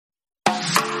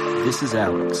This is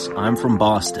Alex. I'm from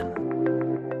Boston.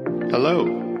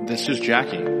 Hello, this is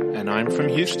Jackie, and I'm from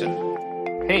Houston.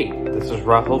 Hey, this is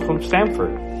Rahul from Stanford.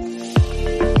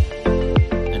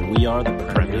 And we are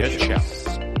the Premier Chefs.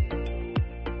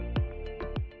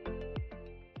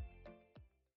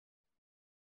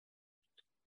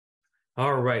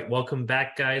 All right, welcome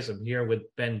back, guys. I'm here with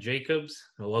Ben Jacobs.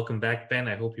 Welcome back, Ben.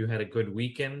 I hope you had a good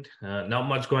weekend. Not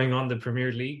much going on in the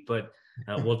Premier League, but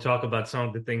we'll talk about some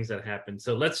of the things that happened.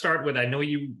 So let's start with, I know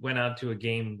you went out to a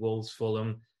game,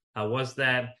 Wolves-Fulham. How was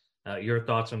that? Your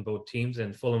thoughts on both teams?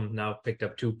 And Fulham now picked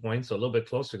up 2 points, so a little bit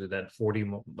closer to that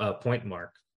 40-point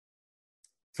mark.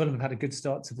 Fulham have had a good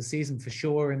start to the season for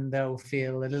sure, and they'll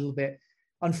feel a little bit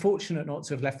unfortunate not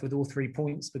to have left with all 3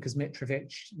 points because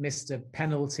Mitrovic missed a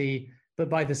penalty. But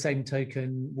by the same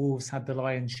token, Wolves had the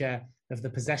lion's share of the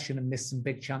possession and missed some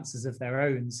big chances of their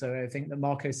own. So I think that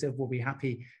Marco Silva will be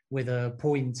happy with a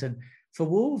point. And for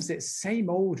Wolves, it's same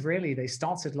old, really. They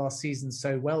started last season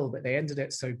so well, but they ended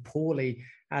it so poorly.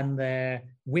 And their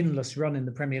winless run in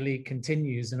the Premier League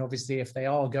continues. And obviously, if they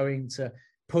are going to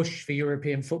push for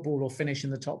European football or finish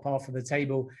in the top half of the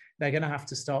table, they're going to have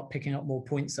to start picking up more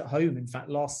points at home. In fact,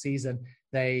 last season,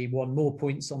 they won more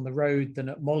points on the road than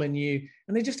at Molineux,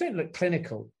 and they just don't look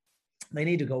clinical. They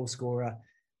need a goal scorer,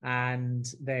 and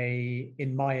they,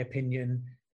 in my opinion,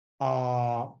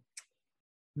 are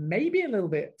maybe a little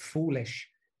bit foolish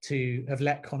to have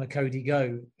let Conor Coady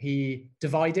go. He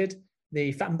divided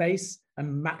the fan base,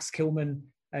 and Max Kilman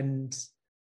and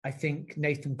I think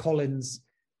Nathan Collins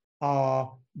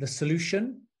are the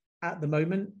solution at the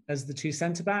moment as the two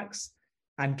centre-backs.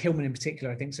 And Kilman in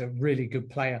particular, I think, is a really good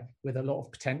player with a lot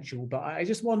of potential. But I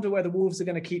just wonder whether Wolves are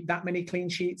going to keep that many clean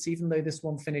sheets, even though this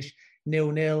one finished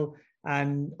 0-0.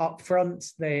 And up front,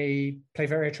 they play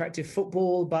very attractive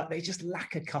football, but they just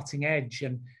lack a cutting edge.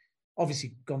 And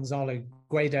obviously, Gonzalo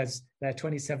Guedes, their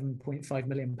 £27.5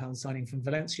 million signing from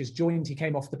Valencia, has joined. He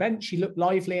came off the bench. He looked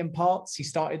lively in parts. He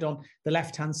started on the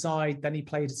left-hand side, then he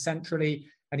played centrally,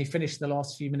 and he finished the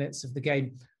last few minutes of the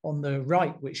game on the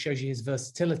right, which shows you his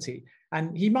versatility.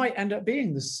 And he might end up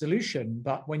being the solution.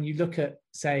 But when you look at,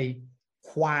 say,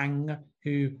 Hwang,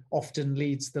 who often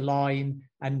leads the line,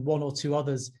 and one or two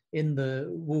others in the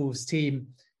Wolves team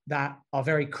that are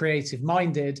very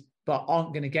creative-minded, but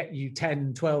aren't going to get you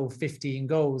 10, 12, 15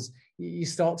 goals, you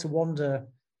start to wonder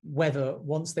whether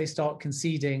once they start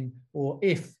conceding, or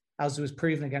if, as was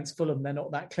proven against Fulham, they're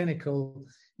not that clinical,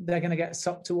 they're going to get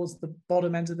sucked towards the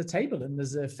bottom end of the table. And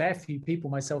there's a fair few people,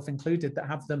 myself included, that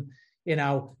have them in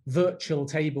our virtual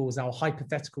tables, our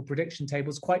hypothetical prediction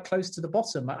tables, quite close to the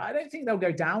bottom. I don't think they'll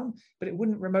go down, but it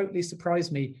wouldn't remotely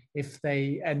surprise me if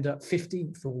they end up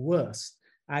 15th or worse.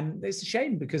 And it's a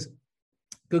shame because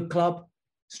good club,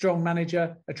 strong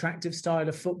manager, attractive style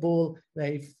of football.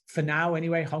 They've, for now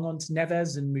anyway, hung on to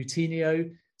Neves and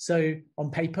Moutinho. So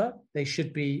on paper, they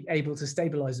should be able to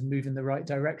stabilise and move in the right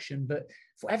direction. But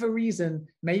for whatever reason,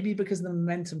 maybe because of the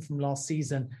momentum from last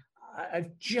season,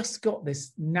 I've just got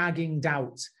this nagging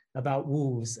doubt about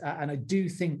Wolves. And I do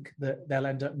think that they'll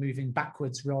end up moving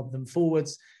backwards rather than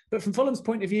forwards. But from Fulham's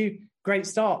point of view, great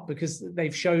start, because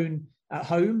they've shown at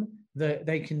home that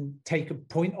they can take a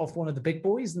point off one of the big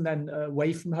boys, and then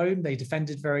away from home, they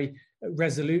defended very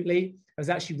resolutely. I was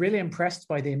actually really impressed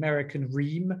by the American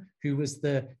Ream, who was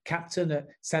the captain at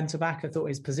centre-back. I thought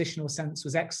his positional sense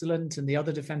was excellent, and the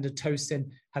other defender, Tosin,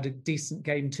 had a decent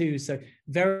game too. So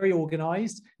very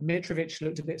organised. Mitrovic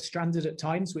looked a bit stranded at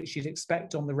times, which you'd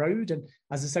expect on the road. And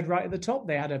as I said right at the top,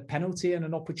 they had a penalty and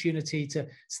an opportunity to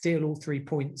steal all 3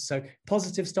 points. So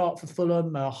positive start for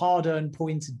Fulham, a hard-earned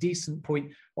point, a decent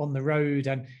point on the road.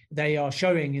 And they are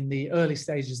showing in the early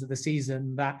stages of the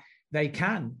season that they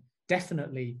can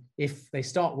definitely, if they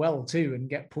start well too and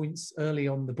get points early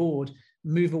on the board,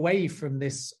 move away from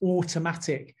this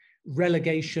automatic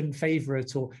relegation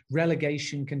favourite or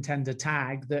relegation contender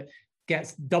tag that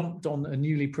gets dumped on a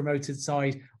newly promoted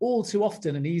side all too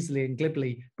often and easily and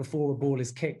glibly before a ball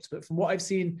is kicked. But from what I've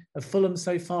seen of Fulham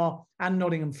so far, and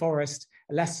Nottingham Forest,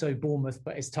 less so Bournemouth,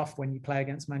 but it's tough when you play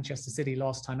against Manchester City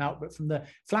last time out. But from the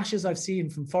flashes I've seen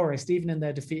from Forest, even in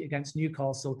their defeat against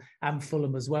Newcastle and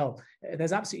Fulham as well,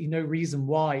 there's absolutely no reason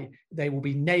why they will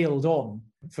be nailed on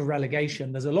for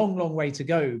relegation. There's a long, long way to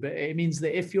go, but it means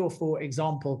that if you're, for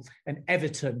example, an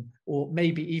Everton or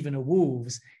maybe even a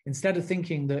Wolves, instead of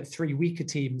thinking that 3 weaker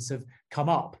teams have come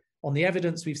up, on the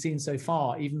evidence we've seen so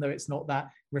far, even though it's not that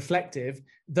reflective,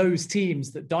 those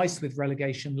teams that diced with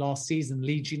relegation last season,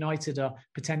 Leeds United are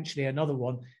potentially another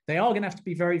one, they are going to have to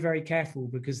be very, very careful,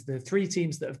 because the 3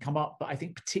 teams that have come up, but I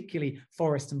think particularly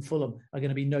Forest and Fulham, are going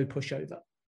to be no pushover.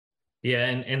 Yeah,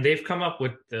 and they've come up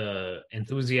with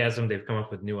enthusiasm. They've come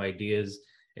up with new ideas.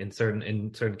 in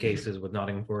certain cases with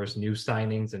Nottingham Forest, new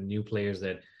signings and new players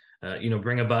that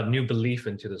bring about new belief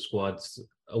into the squads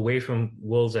away from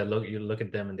Wolves. You look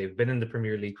at them and they've been in the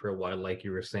Premier League for a while, like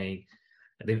you were saying.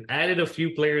 They've added a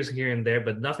few players here and there,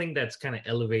 but nothing that's kind of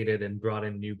elevated and brought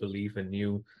in new belief and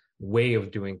new way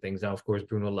of doing things. Now, of course,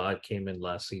 Bruno Lage came in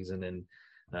last season and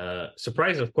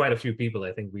surprised of quite a few people.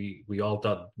 I think we all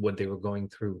thought what they were going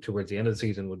through towards the end of the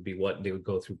season would be what they would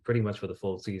go through pretty much for the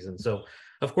full season. So,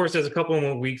 of course, there's a couple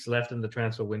more weeks left in the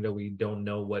transfer window. We don't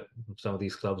know what some of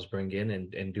these clubs bring in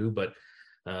and do, but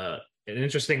an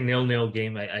interesting 0-0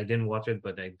 game. I didn't watch it,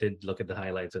 but I did look at the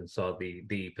highlights and saw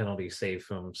the penalty save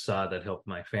from Sa that helped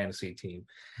my fantasy team.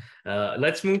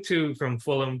 Let's move from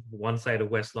Fulham, one side of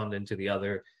West London, to the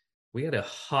other. We had a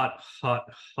hot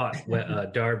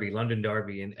derby, London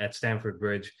derby at Stamford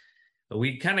Bridge.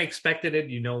 We kind of expected it,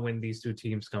 when these two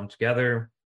teams come together.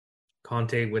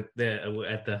 Conte at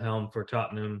the helm for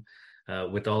Tottenham,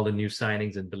 with all the new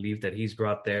signings and belief that he's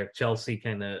brought there. Chelsea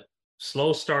kind of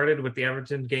slow started with the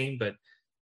Everton game, but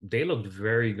they looked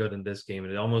very good in this game.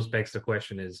 And it almost begs the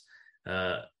question is,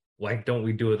 why don't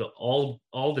we do it all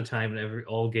the time in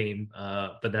all game?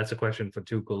 But that's a question for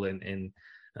Tuchel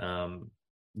and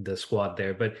the squad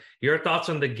there. But your thoughts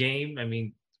on the game? I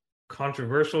mean,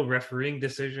 controversial refereeing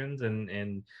decisions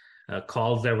and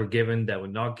calls that were given that were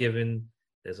not given.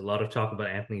 There's a lot of talk about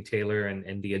Anthony Taylor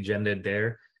and the agenda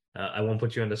there. I won't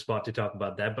put you on the spot to talk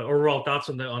about that, but overall thoughts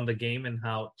on the game and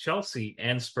how Chelsea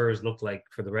and Spurs look like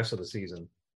for the rest of the season.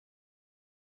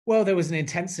 Well, there was an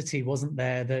intensity, wasn't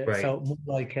there, that right. felt more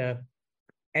like a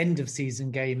end of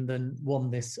season game than one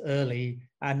this early.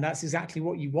 And that's exactly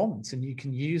what you want. And you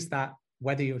can use that,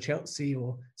 whether you're Chelsea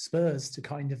or Spurs, to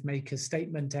kind of make a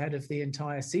statement ahead of the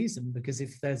entire season. Because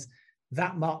if there's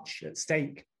that much at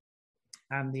stake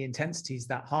and the intensity is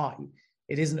that high,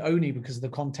 it isn't only because of the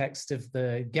context of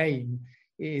the game,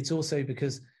 it's also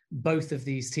because both of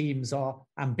these teams are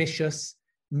ambitious,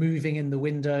 moving in the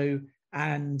window,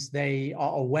 and they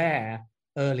are aware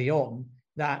early on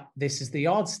that this is the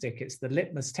yardstick, it's the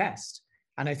litmus test.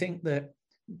 And I think that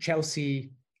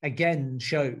Chelsea again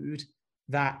showed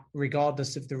that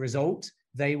regardless of the result,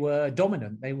 they were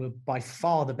dominant. They were by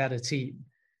far the better team.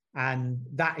 And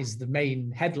that is the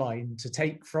main headline to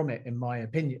take from it, in my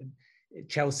opinion.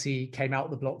 Chelsea came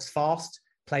out the blocks fast,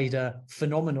 played a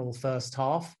phenomenal first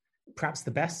half, perhaps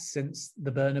the best since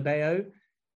the Bernabeu,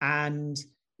 and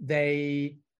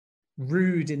they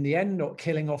rude in the end, not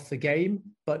killing off the game,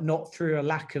 but not through a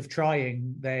lack of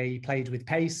trying. They played with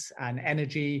pace and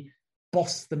energy,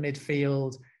 bossed the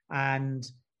midfield, and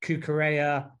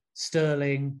Cucurella,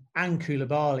 Sterling and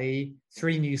Koulibaly,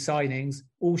 3 new signings,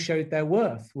 all showed their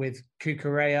worth, with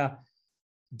Cucurella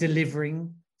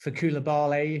delivering for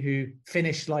Koulibaly, who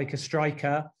finished like a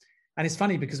striker. And it's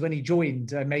funny because when he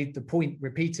joined, I made the point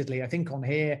repeatedly, I think on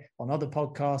here, on other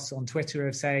podcasts, on Twitter,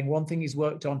 of saying one thing he's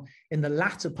worked on in the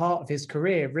latter part of his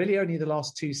career, really only the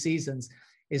last 2 seasons,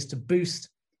 is to boost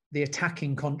the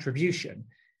attacking contribution.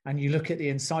 And you look at the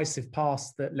incisive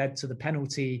pass that led to the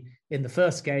penalty in the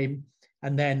first game,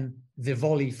 and then the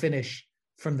volley finish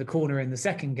from the corner in the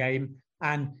second game.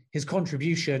 And his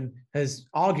contribution has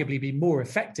arguably been more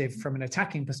effective from an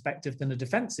attacking perspective than a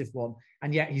defensive one.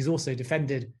 And yet he's also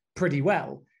defended pretty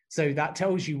well. So that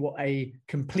tells you what a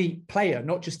complete player,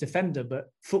 not just defender,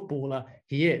 but footballer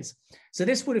he is. So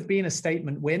this would have been a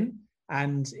statement win,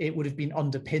 and it would have been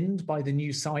underpinned by the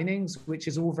new signings, which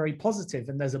is all very positive.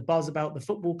 And there's a buzz about the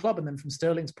football club. And then from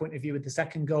Sterling's point of view with the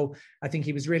second goal, I think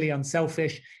he was really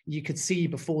unselfish. You could see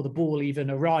before the ball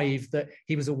even arrived that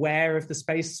he was aware of the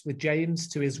space with James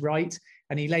to his right,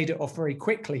 and he laid it off very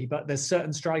quickly. But there's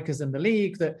certain strikers in the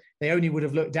league that they only would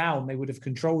have looked down. They would have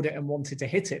controlled it and wanted to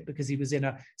hit it because he was in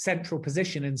a central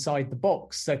position inside the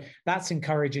box. So that's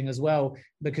encouraging as well,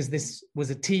 because this was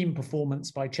a team performance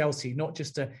by Chelsea, not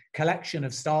just a collection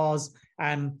of stars.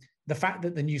 And the fact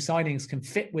that the new signings can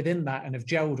fit within that and have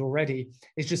gelled already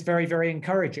is just very, very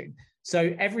encouraging.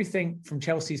 So everything from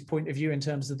Chelsea's point of view in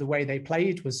terms of the way they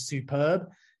played was superb.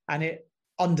 And it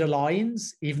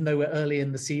underlines, even though we're early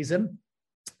in the season,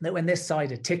 that when this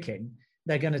side are ticking,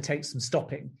 they're going to take some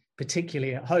stopping,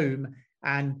 particularly at home.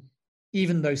 And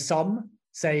even though some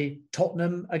say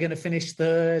Tottenham are going to finish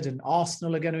third and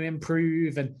Arsenal are going to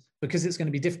improve, and because it's going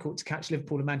to be difficult to catch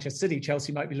Liverpool and Manchester City,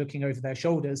 Chelsea might be looking over their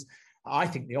shoulders, I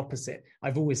think the opposite.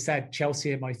 I've always said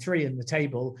Chelsea are my 3 in the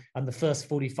table, and the first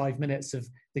 45 minutes of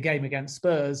the game against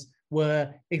Spurs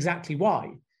were exactly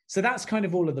why. So that's kind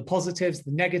of all of the positives.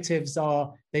 The negatives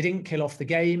are they didn't kill off the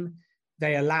game.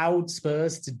 They allowed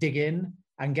Spurs to dig in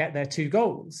and get their 2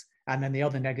 goals. And then the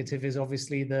other negative is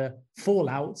obviously the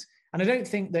fallout. And I don't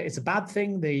think that it's a bad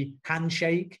thing, the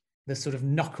handshake, the sort of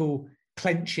knuckle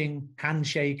clenching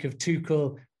handshake of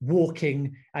Tuchel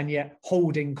walking and yet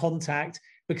holding contact,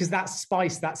 because that's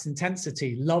spice, that's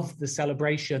intensity. Love the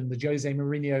celebration, the Jose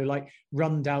Mourinho like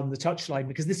run down the touchline,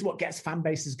 because this is what gets fan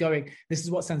bases going. This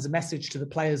is what sends a message to the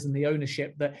players and the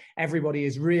ownership that everybody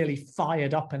is really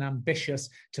fired up and ambitious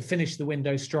to finish the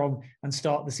window strong and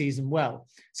start the season well.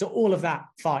 So all of that,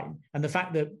 fine. And the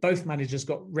fact that both managers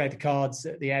got red cards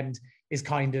at the end is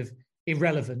kind of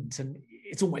irrelevant, and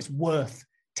it's almost worth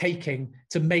taking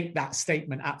to make that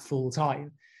statement at full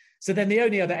time. So then the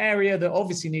only other area that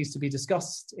obviously needs to be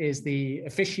discussed is the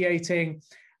officiating.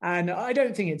 And I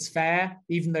don't think it's fair,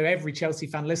 even though every Chelsea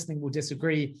fan listening will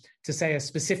disagree, to say a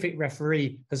specific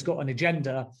referee has got an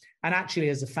agenda. And actually,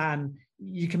 as a fan,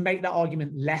 you can make that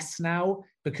argument less now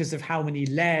because of how many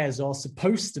layers are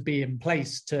supposed to be in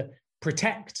place to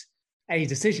protect a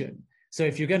decision. So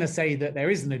if you're going to say that there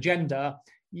is an agenda,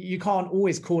 you can't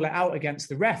always call it out against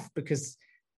the ref, because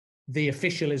the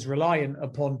official is reliant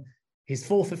upon his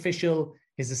fourth official,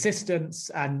 his assistants,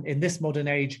 and in this modern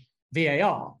age,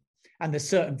 VAR. And there's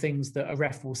certain things that a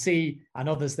ref will see and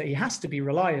others that he has to be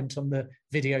reliant on the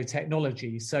video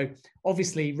technology. So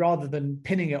obviously, rather than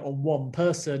pinning it on one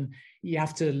person, you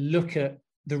have to look at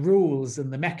the rules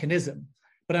and the mechanism.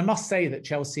 But I must say that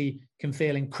Chelsea can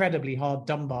feel incredibly hard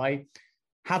done by.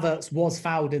 Havertz was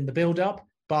fouled in the build-up,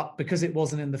 but because it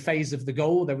wasn't in the phase of the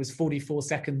goal, there was 44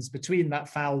 seconds between that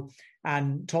foul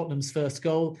and Tottenham's first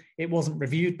goal. It wasn't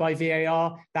reviewed by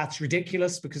VAR. That's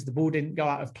ridiculous because the ball didn't go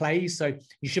out of play. So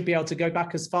you should be able to go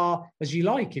back as far as you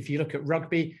like. If you look at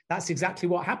rugby, that's exactly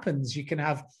what happens. You can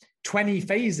have 20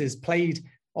 phases played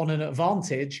on an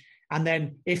advantage. And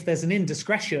then if there's an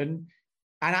indiscretion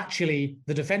and actually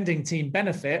the defending team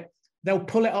benefit, they'll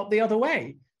pull it up the other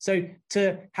way. So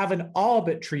to have an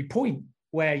arbitrary point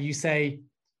where you say,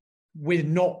 we're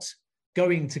not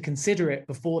going to consider it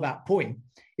before that point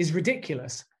is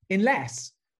ridiculous,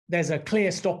 unless there's a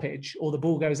clear stoppage or the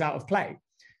ball goes out of play.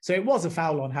 So it was a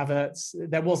foul on Havertz.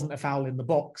 There wasn't a foul in the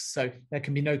box, so there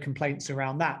can be no complaints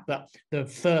around that. But the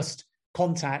first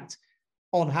contact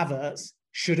on Havertz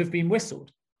should have been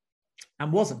whistled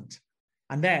and wasn't.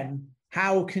 And then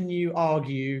how can you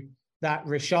argue that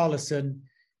Richarlison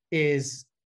is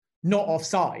not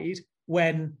offside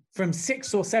when from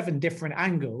 6 or 7 different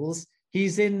angles,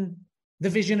 he's in the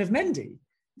vision of Mendy?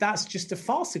 That's just a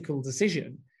farcical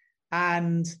decision.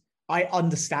 And I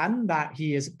understand that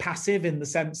he is passive in the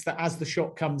sense that as the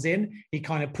shot comes in, he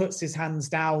kind of puts his hands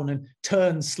down and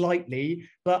turns slightly.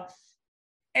 But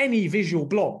any visual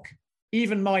block,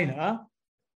 even minor,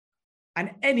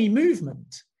 and any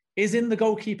movement is in the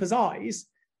goalkeeper's eyes.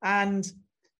 And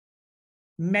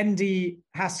Mendy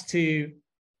has to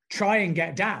try and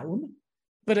get down.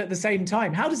 But at the same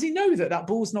time, how does he know that that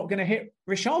ball's not going to hit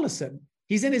Richarlison?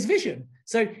 He's in his vision.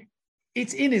 So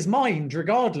it's in his mind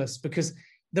regardless, because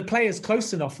the player's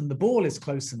close enough and the ball is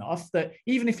close enough that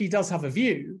even if he does have a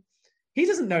view, he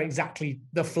doesn't know exactly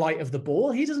the flight of the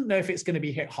ball. He doesn't know if it's going to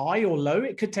be hit high or low.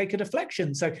 It could take a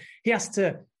deflection. So he has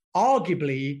to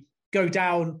arguably go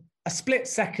down a split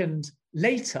second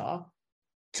later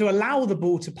to allow the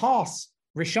ball to pass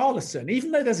Richarlison,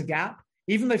 even though there's a gap,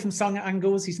 even though from some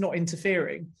angles he's not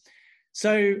interfering.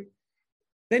 So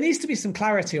there needs to be some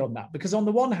clarity on that, because on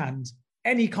the one hand,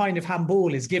 any kind of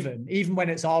handball is given, even when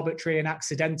it's arbitrary and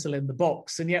accidental in the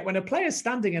box. And yet when a player's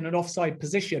standing in an offside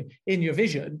position in your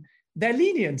vision, they're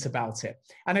lenient about it.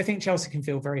 And I think Chelsea can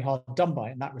feel very hard done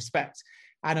by in that respect.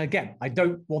 And again, I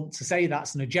don't want to say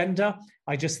that's an agenda.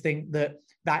 I just think that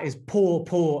that is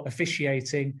poor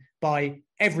officiating by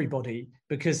everybody,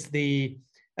 because the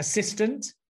assistant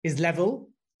is level,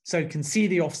 so can see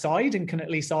the offside and can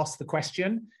at least ask the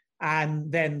question.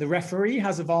 And then the referee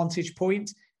has a vantage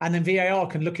point, and then VAR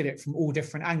can look at it from all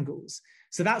different angles.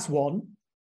 So that's one.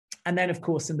 And then, of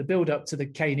course, in the build-up to the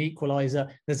Kane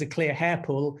equaliser, there's a clear hair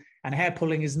pull, and hair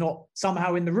pulling is not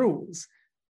somehow in the rules.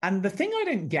 And the thing I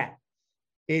don't get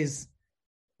is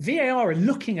VAR are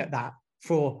looking at that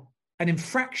for an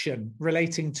infraction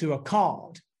relating to a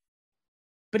card.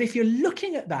 But if you're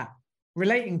looking at that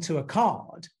relating to a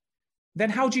card, then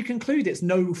how do you conclude it's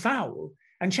no foul?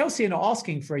 And Chelsea are not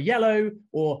asking for a yellow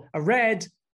or a red.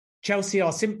 Chelsea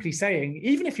are simply saying,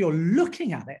 even if you're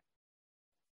looking at it,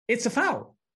 it's a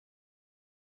foul.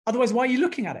 Otherwise, why are you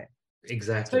looking at it?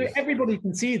 Exactly. So everybody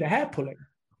can see the hair pulling.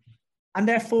 And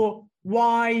therefore,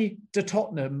 why do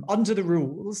Tottenham, under the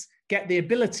rules, get the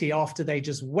ability after they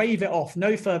just wave it off,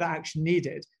 no further action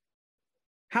needed?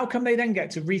 How come they then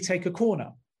get to retake a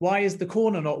corner? Why is the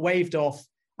corner not waved off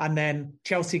and then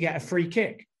Chelsea get a free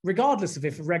kick, regardless of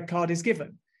if a red card is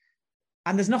given?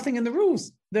 And there's nothing in the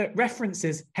rules that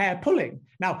references hair pulling.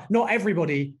 Now, not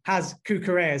everybody has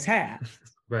Cucurella's hair,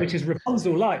 right, which is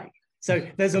Rapunzel-like. So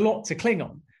there's a lot to cling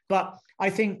on. But I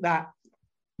think that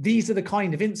these are the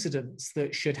kind of incidents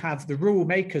that should have the rule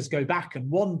makers go back and,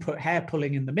 one, put hair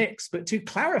pulling in the mix, but to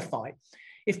clarify,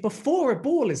 if before a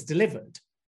ball is delivered,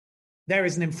 there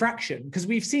is an infraction, because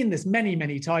we've seen this many,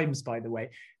 many times, by the way.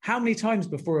 How many times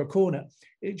before a corner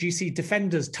do you see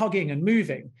defenders tugging and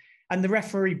moving, and the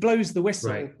referee blows the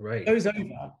whistle, goes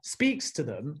over, speaks to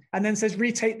them, and then says,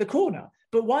 retake the corner?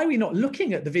 But why are we not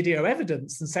looking at the video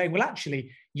evidence and saying, well,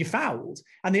 actually, you fouled?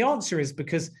 And the answer is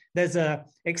because there's a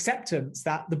acceptance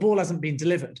that the ball hasn't been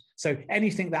delivered. So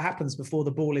anything that happens before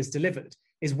the ball is delivered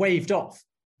is waved off.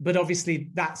 But obviously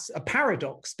that's a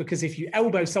paradox, because if you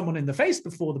elbow someone in the face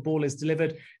before the ball is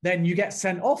delivered, then you get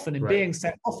sent off. And in being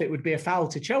sent off, it would be a foul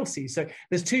to Chelsea. So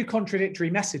there's two contradictory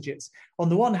messages. On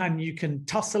the one hand, you can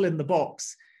tussle in the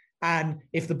box, and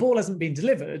if the ball hasn't been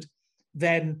delivered,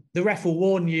 then the ref will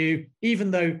warn you,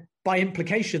 even though by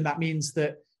implication that means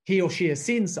that he or she has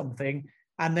seen something.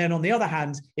 And then on the other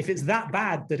hand, if it's that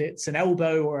bad that it's an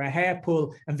elbow or a hair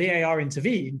pull and VAR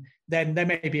intervene, then there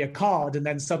may be a card, and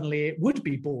then suddenly it would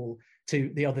be ball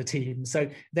to the other team. So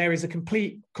there is a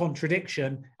complete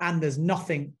contradiction, and there's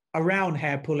nothing around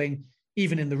hair pulling,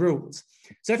 even in the rules.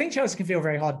 So I think Chelsea can feel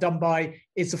very hard done by.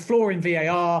 It's a flaw in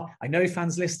VAR. I know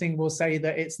fans listening will say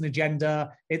that it's an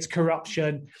agenda, it's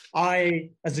corruption. I,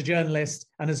 as a journalist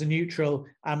and as a neutral,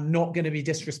 am not going to be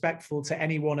disrespectful to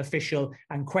any one official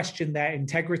and question their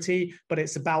integrity, but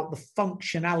it's about the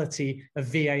functionality of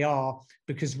VAR,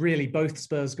 because really both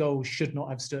Spurs goals should not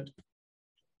have stood.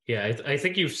 Yeah, I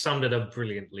think you've summed it up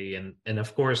brilliantly. And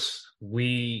of course,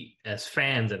 we as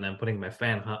fans, and I'm putting my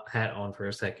fan hat on for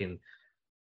a second,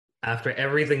 after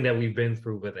everything that we've been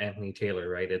through with Anthony Taylor,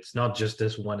 right? It's not just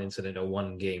this one incident or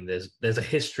one game. There's a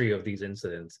history of these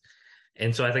incidents.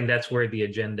 And so I think that's where the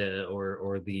agenda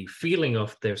or the feeling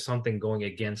of there's something going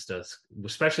against us,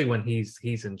 especially when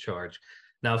he's in charge.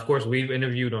 Now, of course, we've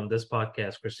interviewed on this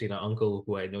podcast Christina Uncle,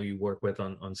 who I know you work with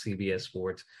on CBS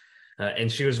Sports.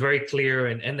 And she was very clear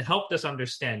and helped us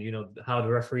understand, how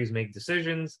the referees make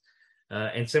decisions,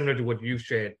 and similar to what you've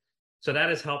shared. So that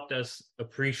has helped us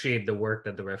appreciate the work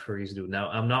that the referees do. Now,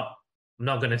 I'm not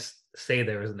going to say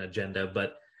there is an agenda,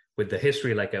 but with the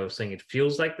history, like I was saying, it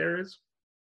feels like there is.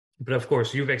 But of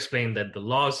course, you've explained that the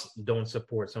laws don't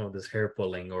support some of this hair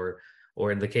pulling,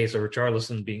 or in the case of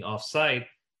Richarlison being offside,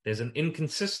 there's an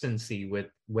inconsistency with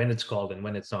when it's called and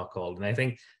when it's not called. And I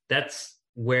think that's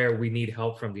where we need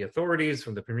help from the authorities,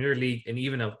 from the Premier League, and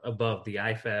even above the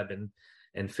IFAB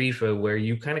and FIFA, where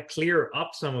you kind of clear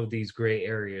up some of these gray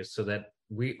areas so that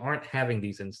we aren't having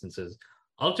these instances.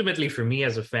 Ultimately, for me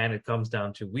as a fan, it comes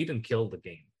down to we didn't kill the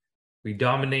game. We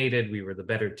dominated. We were the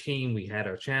better team. We had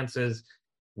our chances.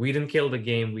 We didn't kill the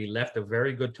game. We left a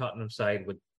very good Tottenham side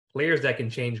with players that can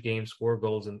change games, score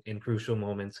goals in crucial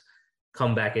moments,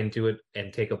 come back into it,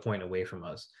 and take a point away from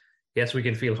us. Yes, we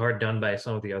can feel hard done by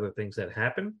some of the other things that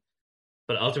happen,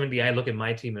 but ultimately I look at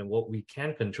my team and what we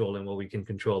can control, and what we can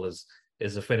control is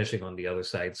the finishing on the other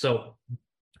side. So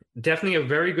definitely a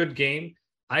very good game.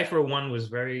 I, for one, was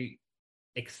very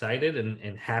excited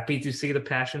and happy to see the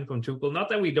passion from Tuchel. Not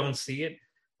that we don't see it,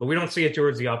 but we don't see it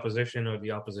towards the opposition or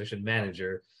the opposition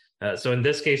manager. So in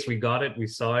this case, we got it. We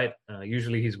saw it.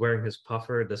 Usually he's wearing his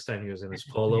puffer. This time he was in his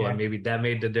polo, and maybe that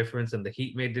made the difference, and the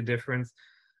heat made the difference.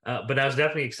 But I was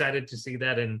definitely excited to see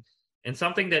that. And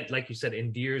something that, like you said,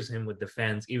 endears him with the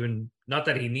fans, even not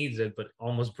that he needs it, but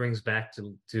almost brings back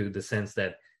to the sense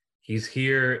that he's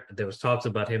here. There was talks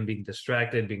about him being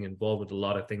distracted, being involved with a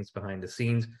lot of things behind the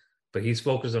scenes, but he's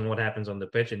focused on what happens on the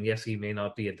pitch. And yes, he may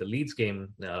not be at the Leeds game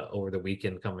over the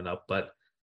weekend coming up, but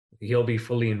he'll be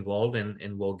fully involved,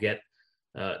 and we'll get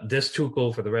this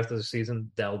Tuchel for the rest of the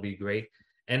season. That'll be great.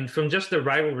 And from just the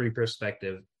rivalry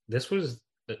perspective, this was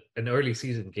an early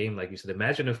season game, like you said.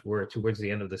 Imagine if we're towards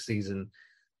the end of the season,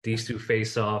 these two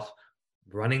face off,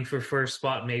 running for first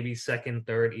spot, maybe second,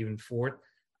 third, even fourth.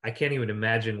 I can't even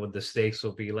imagine what the stakes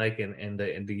will be like and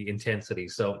the intensity.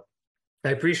 So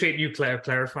I appreciate you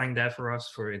clarifying that for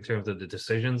us in terms of the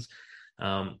decisions.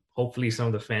 Hopefully some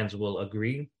of the fans will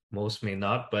agree. Most may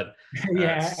not, but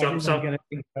everyone's going to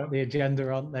think about the agenda,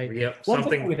 aren't they? Yep. One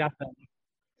thing would happen,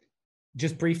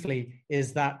 just briefly,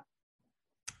 is that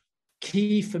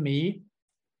key for me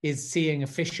is seeing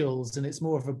officials, and it's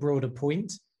more of a broader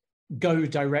point, go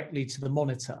directly to the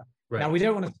monitor. Right. Now, we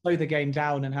don't want to slow the game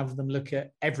down and have them look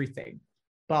at everything,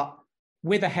 but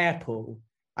with a hair pull,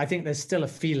 I think there's still a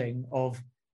feeling of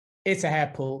it's a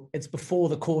hair pull, it's before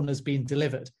the corner's been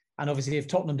delivered. And obviously, if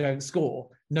Tottenham don't score,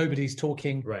 nobody's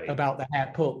talking about the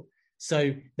hair pull.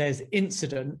 So there's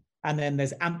incident, and then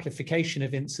there's amplification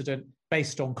of incident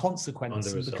based on consequence.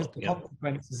 On the result, because the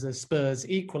consequence is a Spurs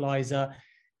equaliser,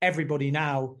 everybody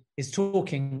now is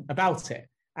talking about it.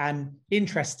 And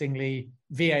interestingly,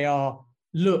 VAR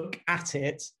look at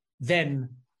it, then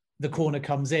the corner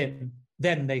comes in,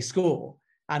 then they score.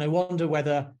 And I wonder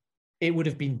whether it would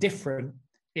have been different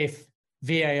if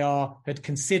VAR had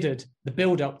considered the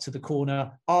build-up to the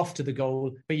corner after the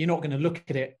goal, but you're not going to look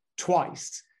at it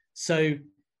twice. So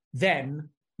then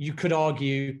you could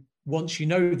argue, once you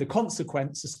know the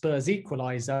consequence, a Spurs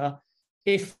equaliser,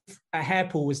 if a hair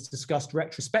pull was discussed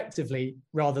retrospectively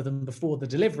rather than before the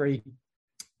delivery,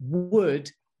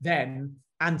 would then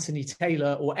Anthony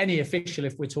Taylor or any official,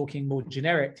 if we're talking more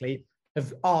generically,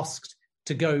 have asked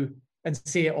to go and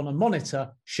see it on a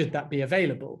monitor, should that be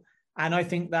available? And I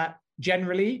think that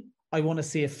generally, I want to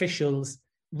see officials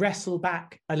wrestle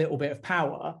back a little bit of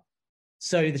power.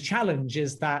 So the challenge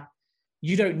is that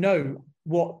you don't know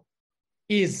what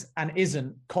is and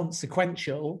isn't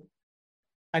consequential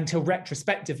until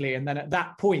retrospectively. And then at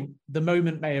that point, the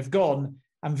moment may have gone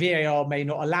and VAR may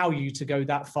not allow you to go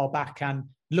that far back and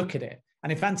look at it.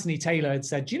 And if Anthony Taylor had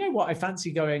said, do you know what, I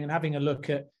fancy going and having a look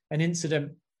at an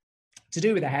incident to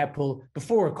do with a hair pull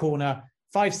before a corner,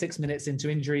 5-6 minutes into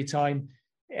injury time,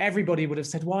 everybody would have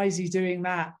said, why is he doing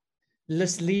that?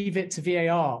 Let's leave it to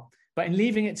VAR. But in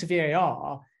leaving it to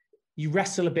VAR, you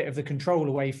wrestle a bit of the control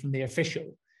away from the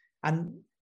official. And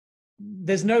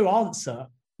there's no answer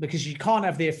because you can't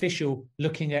have the official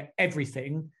looking at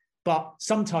everything. But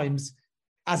sometimes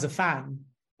as a fan,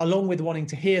 along with wanting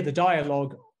to hear the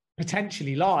dialogue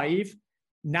potentially live,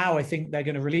 now I think they're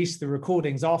going to release the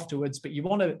recordings afterwards, but you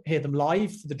want to hear them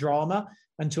live for the drama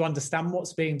and to understand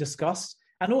what's being discussed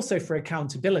and also for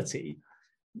accountability.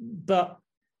 But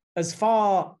as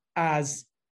far as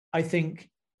I think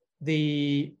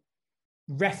the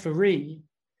referee,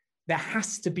 there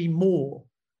has to be more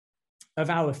of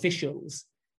our officials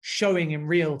showing in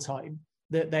real time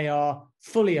that they are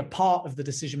fully a part of the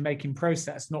decision-making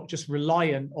process, not just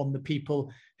reliant on the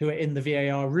people who are in the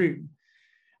VAR room.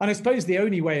 And I suppose the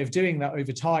only way of doing that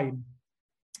over time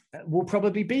will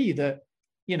probably be that,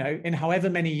 you know, in however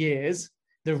many years,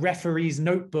 the referee's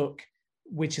notebook,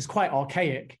 which is quite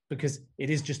archaic because it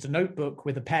is just a notebook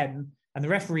with a pen, and the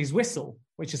referee's whistle,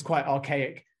 which is quite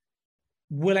archaic,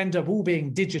 will end up all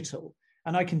being digital.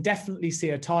 And I can definitely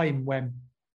see a time when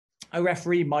a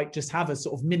referee might just have a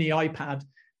sort of mini iPad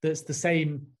that's the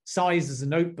same size as a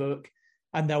notebook,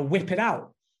 and they'll whip it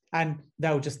out and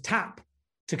they'll just tap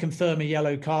to confirm a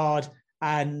yellow card,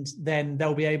 and then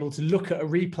they'll be able to look at a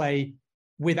replay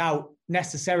without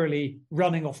necessarily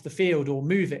running off the field or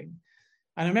moving.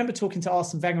 And I remember talking to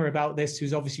Arsene Wenger about this,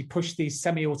 who's obviously pushed these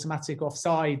semi-automatic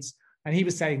offsides, and he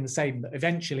was saying the same, that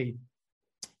eventually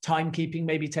timekeeping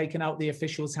may be taken out the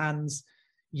officials' hands,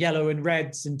 yellow and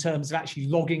reds in terms of actually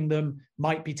logging them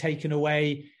might be taken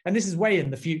away. And this is way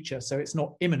in the future, so it's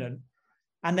not imminent.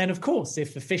 And then, of course,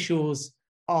 if officials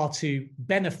are to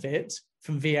benefit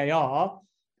from VAR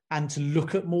and to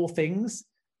look at more things,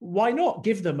 why not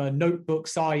give them a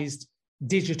notebook-sized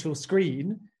digital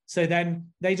screen? So then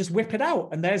they just whip it out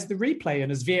and there's the replay.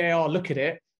 And as VAR look at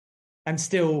it and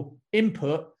still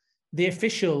input, the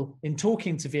official in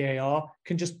talking to VAR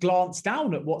can just glance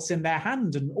down at what's in their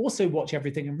hand and also watch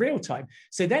everything in real time.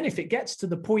 So then if it gets to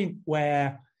the point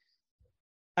where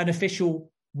an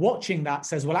official watching that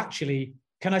says, well, actually,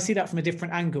 can I see that from a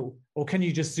different angle? Or can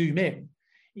you just zoom in?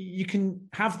 You can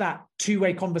have that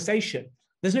two-way conversation.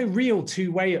 There's no real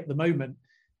two-way at the moment.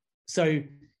 So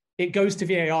it goes to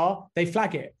VAR, they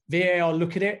flag it. VAR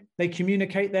look at it, they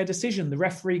communicate their decision. The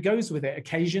referee goes with it.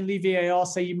 Occasionally VAR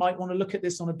say you might want to look at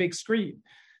this on a big screen.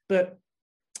 But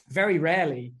very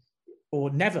rarely, or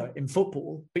never in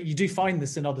football, but you do find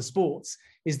this in other sports,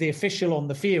 is the official on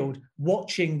the field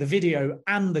watching the video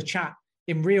and the chat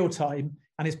in real time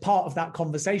and is part of that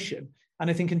conversation. And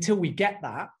I think until we get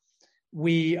that,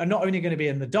 we are not only going to be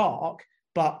in the dark,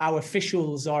 but our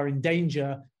officials are in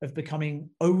danger of becoming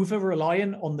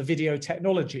over-reliant on the video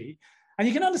technology. And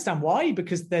you can understand why,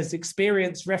 because there's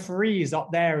experienced referees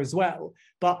up there as well.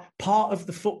 But part of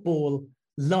the football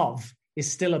love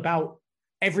is still about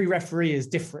every referee is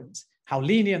different, how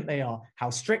lenient they are, how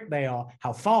strict they are,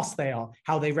 how fast they are,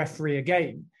 how they referee a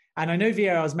game. And I know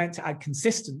VAR is meant to add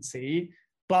consistency,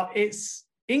 but it's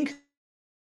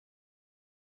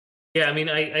Yeah, I mean,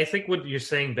 I think what you're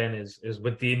saying, Ben, is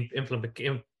with the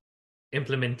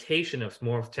implementation of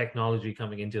more of technology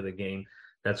coming into the game,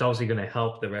 that's obviously going to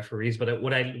help the referees. But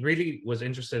what I really was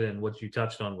interested in, what you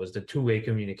touched on, was the two-way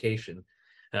communication.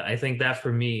 I think that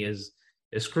for me is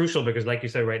crucial because, like you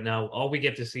said, right now, all we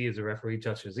get to see is the referee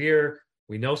touch his ear.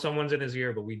 We know someone's in his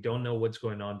ear, but we don't know what's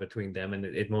going on between them. And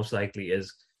it most likely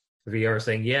is VR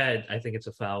saying, yeah, I think it's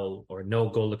a foul, or no,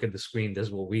 go look at the screen. This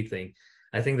is what we think.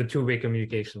 I think the two-way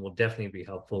communication will definitely be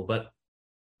helpful. But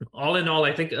all in all,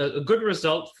 I think a good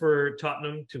result for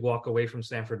Tottenham to walk away from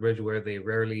Stamford Bridge, where they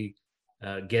rarely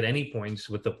get any points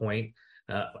with the point,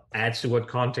 adds to what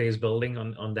Conte is building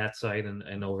on that side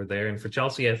and over there. And for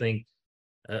Chelsea, I think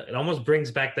it almost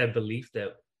brings back that belief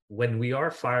that when we are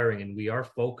firing and we are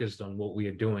focused on what we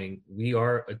are doing, we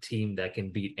are a team that can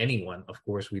beat anyone. Of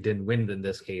course, we didn't win in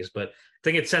this case, but I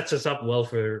think it sets us up well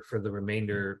for the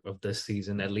remainder of this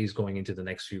season, at least going into the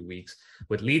next few weeks.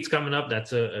 With Leeds coming up,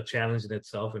 that's a challenge in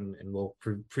itself, and we'll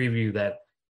preview that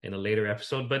in a later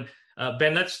episode. But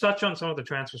Ben, let's touch on some of the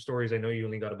transfer stories. I know you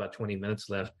only got about 20 minutes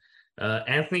left.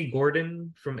 Anthony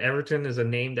Gordon from Everton is a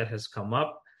name that has come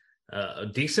up. A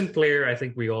decent player. I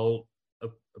think we all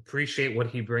appreciate what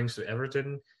he brings to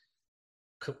Everton.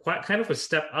 Quite kind of a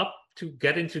step up to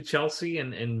get into Chelsea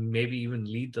and maybe even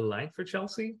lead the line for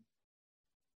Chelsea.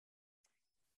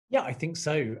 Yeah, I think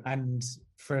so. And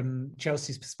from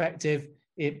Chelsea's perspective,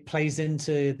 it plays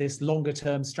into this longer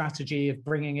term strategy of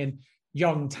bringing in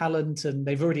young talent. And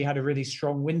they've already had a really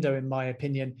strong window, in my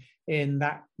opinion, in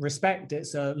that respect.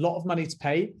 It's a lot of money to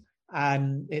pay.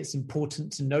 And it's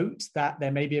important to note that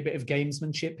there may be a bit of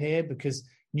gamesmanship here, because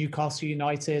Newcastle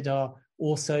United are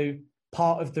also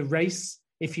part of the race,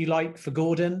 if you like, for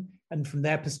Gordon. And from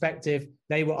their perspective,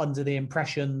 they were under the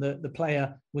impression that the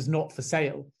player was not for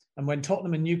sale. And when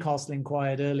Tottenham and Newcastle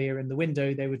inquired earlier in the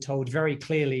window, they were told very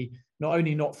clearly, not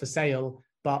only not for sale,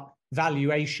 but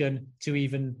valuation to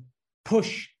even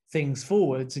push things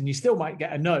forwards, and you still might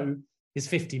get a no, is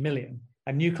 50 million.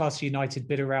 And Newcastle United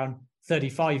bid around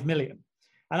 35 million.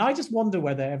 And I just wonder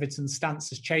whether Everton's stance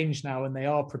has changed now and they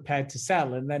are prepared to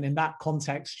sell. And then in that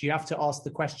context, you have to ask the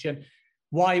question,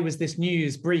 why was this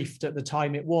news briefed at the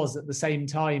time it was, at the same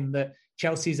time that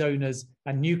Chelsea's owners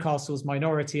and Newcastle's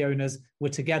minority owners were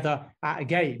together at a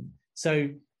game? So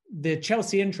the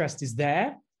Chelsea interest is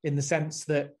there in the sense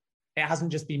that it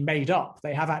hasn't just been made up.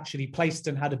 They have actually placed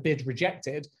and had a bid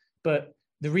rejected. But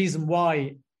the reason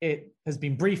why it has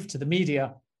been briefed to the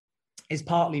media is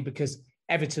partly because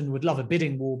Everton would love a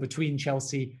bidding war between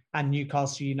Chelsea and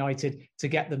Newcastle United to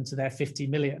get them to their 50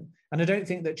 million. And I don't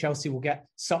think that Chelsea will get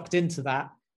sucked into that,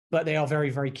 but they are very,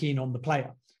 very keen on the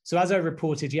player. So as I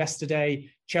reported yesterday,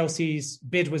 Chelsea's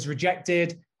bid was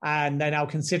rejected and they're now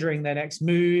considering their next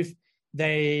move.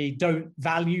 They don't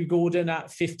value Gordon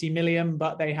at 50 million,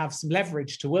 but they have some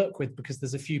leverage to work with because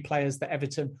there's a few players that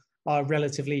Everton are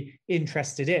relatively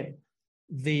interested in.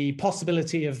 The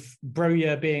possibility of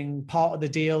Broja being part of the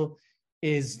deal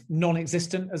is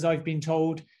non-existent, as I've been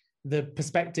told. The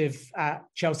perspective at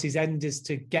Chelsea's end is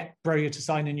to get Broja to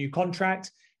sign a new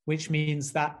contract, which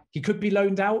means that he could be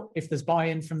loaned out if there's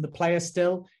buy-in from the player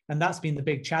still. And that's been the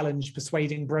big challenge,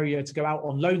 persuading Broja to go out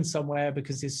on loan somewhere,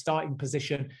 because his starting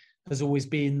position has always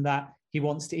been that he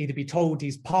wants to either be told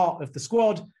he's part of the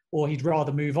squad or he'd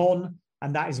rather move on.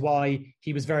 And that is why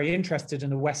he was very interested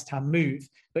in a West Ham move.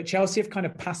 But Chelsea have kind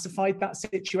of pacified that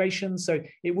situation. So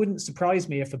it wouldn't surprise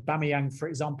me if Aubameyang, for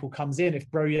example, comes in, if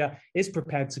Broja is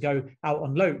prepared to go out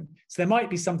on loan. So there might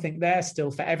be something there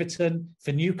still for Everton,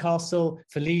 for Newcastle,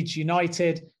 for Leeds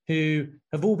United, who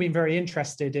have all been very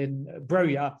interested in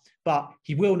Broja, but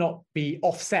he will not be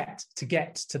offset to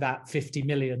get to that 50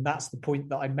 million. That's the point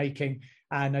that I'm making.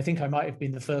 And I think I might have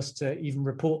been the first to even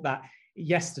report that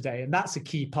yesterday. And that's a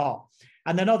key part.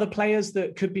 And then other players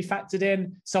that could be factored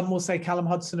in, some will say Callum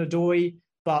Hudson-Odoi,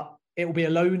 but it will be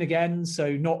a loan again,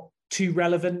 so not too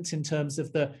relevant in terms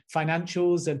of the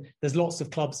financials, and there's lots of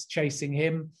clubs chasing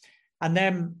him. And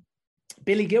then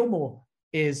Billy Gilmour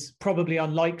is probably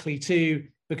unlikely too,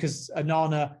 because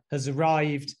Onana has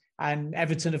arrived and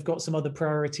Everton have got some other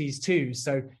priorities too.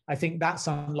 So I think that's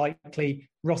unlikely.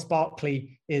 Ross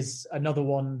Barkley is another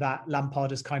one that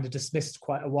Lampard has kind of dismissed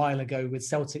quite a while ago, with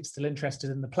Celtic still interested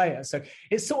in the player. So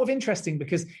it's sort of interesting,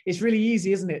 because it's really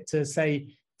easy, isn't it, to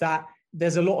say that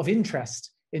there's a lot of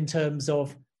interest in terms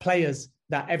of players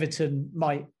that Everton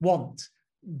might want.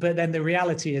 But then the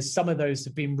reality is some of those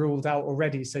have been ruled out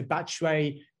already. So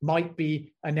Batshuayi might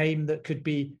be a name that could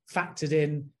be factored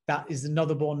in. That is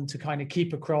another one to kind of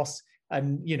keep across.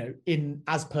 And, you know,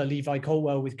 as per Levi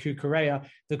Colwell with Cucurella,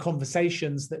 the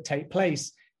conversations that take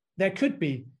place, there could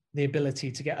be the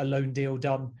ability to get a loan deal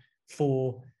done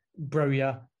for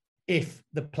Broja if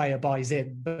the player buys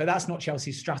in. But that's not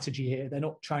Chelsea's strategy here. They're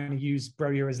not trying to use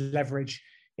Broja as leverage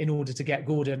in order to get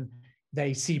Gordon.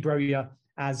 They see Broja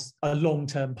as a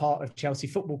long-term part of Chelsea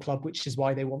Football Club, which is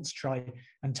why they want to try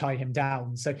and tie him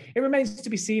down. So it remains to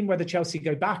be seen whether Chelsea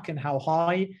go back and how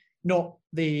high, not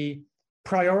the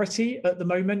priority at the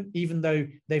moment, even though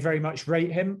they very much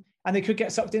rate him, and they could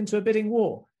get sucked into a bidding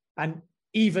war. And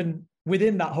even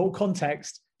within that whole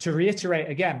context, to reiterate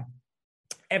again,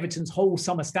 Everton's whole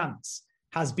summer stance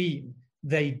has been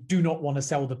they do not want to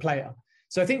sell the player.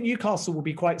 So I think Newcastle will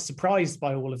be quite surprised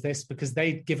by all of this because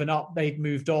they'd given up, they'd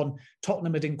moved on.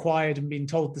 Tottenham had inquired and been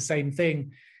told the same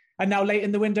thing. And now late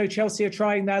in the window, Chelsea are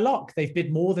trying their luck. They've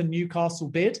bid more than Newcastle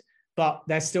bid, but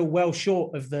they're still well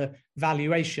short of the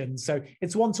valuation. So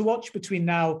it's one to watch between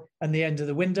now and the end of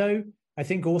the window. I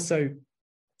think also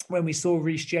when we saw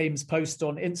Reece James post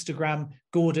on Instagram,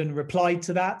 Gordon replied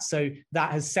to that. So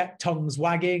that has set tongues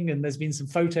wagging. And there's been some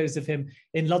photos of him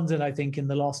in London, I think, in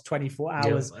the last 24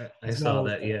 hours. Yeah, I saw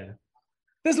that, yeah.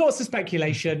 There's lots of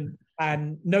speculation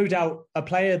and no doubt a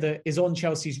player that is on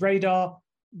Chelsea's radar.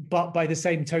 But by the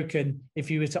same token, if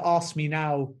you were to ask me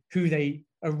now who they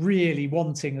are really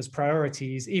wanting as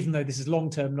priorities, even though this is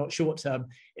long-term, not short-term,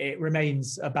 it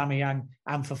remains Aubameyang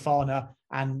and Fofana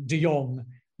and De Jong.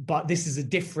 But this is a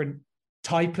different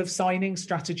type of signing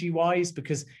strategy-wise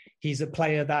because he's a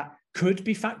player that could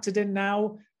be factored in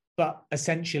now, but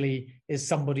essentially is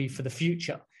somebody for the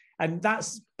future. And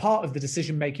that's part of the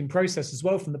decision-making process as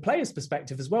well from the player's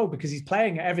perspective as well, because he's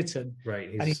playing at Everton. Right,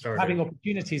 and he's having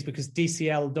opportunities because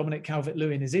DCL, Dominic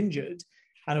Calvert-Lewin, is injured.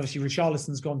 And obviously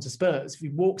Richarlison's gone to Spurs. If he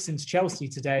walks into Chelsea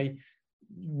today,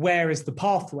 where is the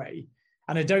pathway?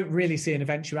 And I don't really see an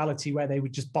eventuality where they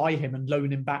would just buy him and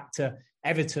loan him back to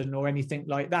Everton or anything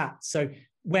like that. So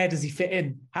where does he fit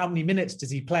in? How many minutes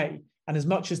does he play? And as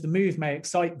much as the move may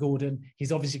excite Gordon,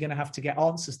 he's obviously going to have to get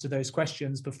answers to those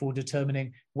questions before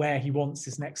determining where he wants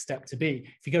his next step to be.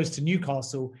 If he goes to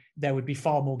Newcastle, there would be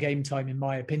far more game time, in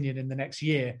my opinion, in the next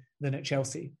year than at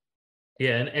Chelsea.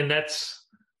 Yeah, and that's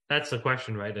the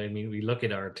question, right? I mean, we look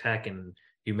at our attack, and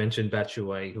you mentioned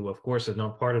Batshuayi, who of course is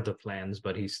not part of the plans,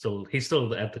 but he's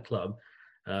still at the club.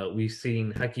 We've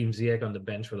seen Hakim Ziyech on the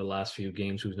bench for the last few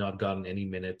games, who's not gotten any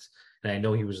minutes. And I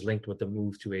know he was linked with the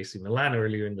move to AC Milan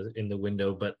earlier in the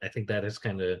window, but I think that has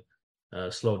kind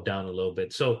of slowed down a little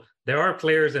bit. So there are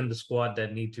players in the squad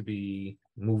that need to be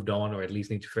moved on, or at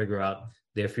least need to figure out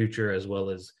their future, as well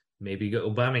as maybe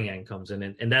Aubameyang comes in.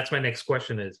 And that's my next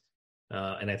question is,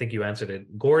 and I think you answered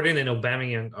it. Gordon and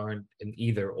Aubameyang aren't an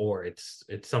either or. It's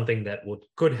something that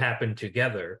could happen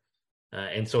together.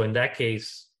 And so in that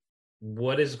case,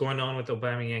 what is going on with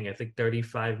Aubameyang? I think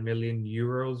 35 million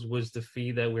euros was the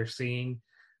fee that we're seeing.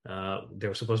 There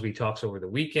were supposed to be talks over the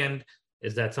weekend.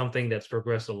 Is that something that's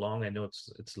progressed along? I know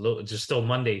it's just still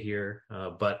Monday here,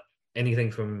 but anything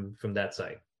from that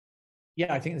side?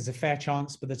 Yeah, I think there's a fair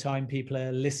chance by the time people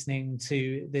are listening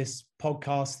to this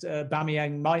podcast,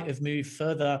 Aubameyang might have moved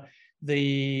further.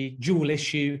 The dual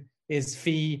issue is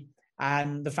fee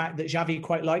and the fact that Xavi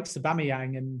quite likes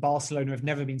Aubameyang, and Barcelona have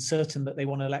never been certain that they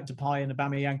want to let Depay and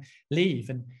Aubameyang leave.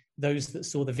 And those that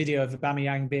saw the video of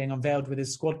Aubameyang being unveiled with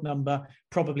his squad number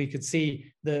probably could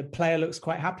see the player looks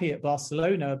quite happy at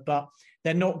Barcelona, but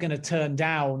they're not going to turn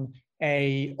down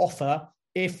a offer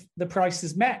if the price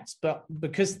is met. But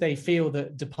because they feel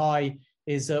that Depay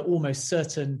is almost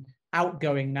certain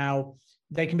outgoing now,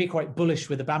 they can be quite bullish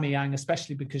with Aubameyang,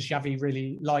 especially because Xavi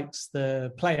really likes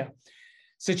the player.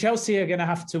 So Chelsea are going to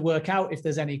have to work out if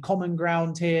there's any common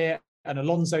ground here, and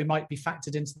Alonso might be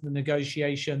factored into the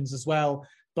negotiations as well.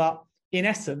 But in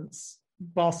essence,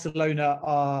 Barcelona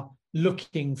are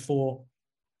looking for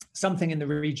something in the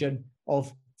region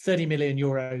of 30 million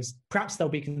euros. Perhaps they'll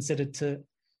be considered to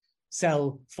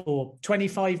sell for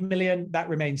 25 million. That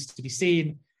remains to be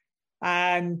seen.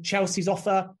 And Chelsea's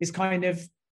offer is kind of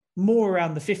more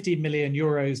around the 50 million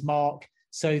euros mark.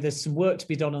 So there's some work to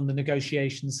be done on the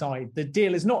negotiation side. The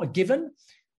deal is not a given,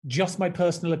 just my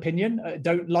personal opinion. I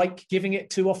don't like giving it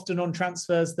too often on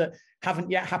transfers that haven't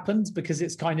yet happened because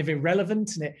it's kind of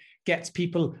irrelevant and it gets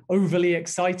people overly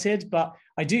excited. But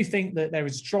I do think that there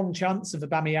is a strong chance of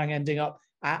Aubameyang ending up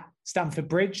at Stamford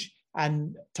Bridge,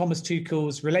 and Thomas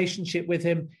Tuchel's relationship with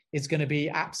him is going to be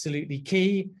absolutely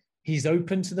key. He's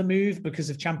open to the move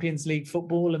because of Champions League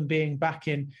football and being back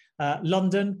in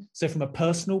London. So from a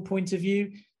personal point of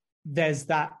view, there's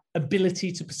that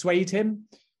ability to persuade him.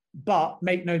 But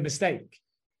make no mistake,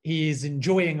 he is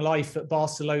enjoying life at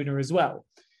Barcelona as well.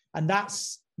 And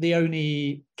that's the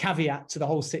only caveat to the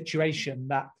whole situation,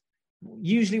 that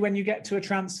usually when you get to a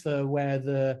transfer where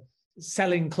the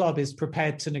selling club is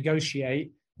prepared to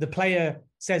negotiate, the player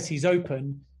says he's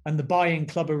open and the buying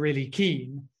club are really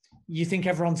keen, you think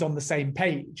everyone's on the same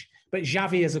page. But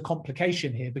Xavi is a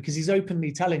complication here because he's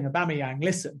openly telling Aubameyang,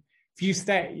 listen, if you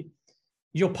stay,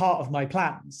 you're part of my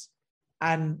plans.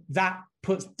 And that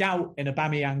puts doubt in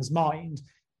Aubameyang's mind.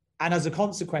 And as a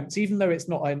consequence, even though it's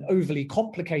not an overly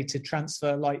complicated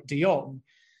transfer like De Jong,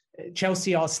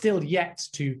 Chelsea are still yet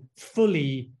to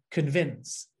fully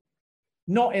convince.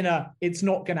 Not in a it's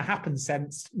not going to happen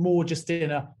sense, more just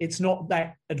in a it's not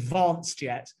that advanced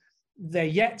yet. They're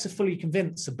yet to fully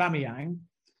convince Aubameyang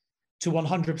to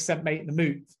 100% make the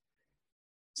move.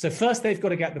 So first they've got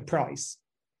to get the price.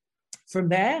 From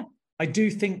there, I do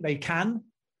think they can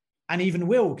and even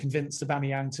will convince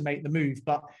Aubameyang to make the move.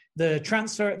 But the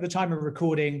transfer at the time of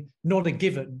recording, not a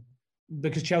given,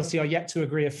 because Chelsea are yet to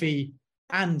agree a fee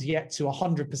and yet to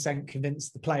 100% convince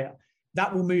the player.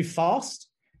 That will move fast.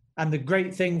 And the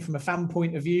great thing from a fan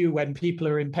point of view, when people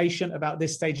are impatient about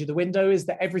this stage of the window, is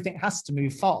that everything has to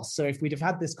move fast. So if we'd have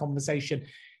had this conversation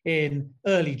in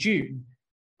early June,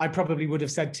 I probably would have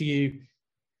said to you,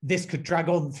 this could drag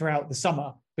on throughout the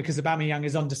summer because Aubameyang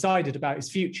is undecided about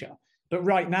his future. But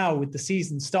right now, with the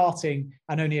season starting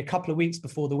and only a couple of weeks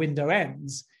before the window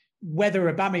ends,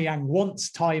 whether Aubameyang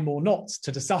wants time or not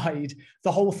to decide,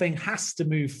 the whole thing has to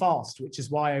move fast, which is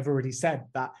why I've already said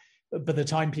that by the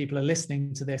time people are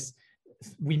listening to this,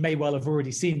 we may well have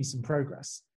already seen some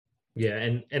progress. Yeah,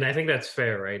 and I think that's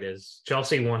fair, right? Is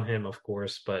Chelsea want him, of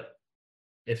course, but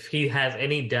if he has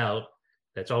any doubt,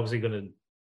 that's obviously going to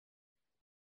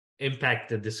impact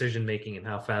the decision-making and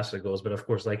how fast it goes. But of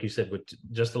course, like you said, with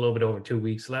just a little bit over 2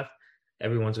 weeks left,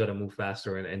 everyone's got to move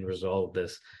faster and resolve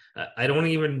this. I don't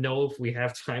even know if we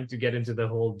have time to get into the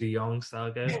whole De Jong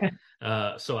saga.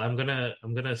 So I'm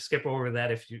gonna skip over that.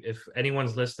 If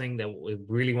anyone's listening that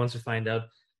really wants to find out,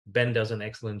 Ben does an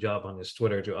excellent job on his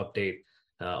Twitter to update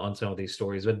on some of these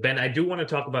stories. But Ben, I do want to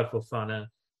talk about Fofana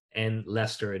and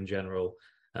Leicester in general.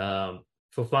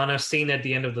 Fofana seen at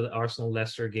the end of the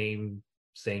Arsenal-Leicester game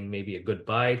saying maybe a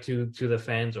goodbye to the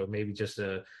fans, or maybe just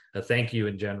a thank you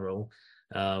in general.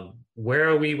 Where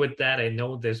are we with that? I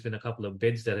know there's been a couple of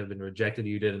bids that have been rejected.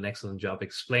 You did an excellent job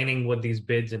explaining what these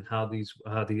bids and how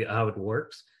it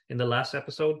works in the last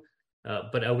episode.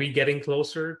 But are we getting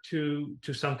closer to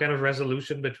some kind of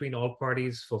resolution between all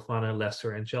parties, Fofana,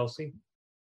 Leicester, and Chelsea?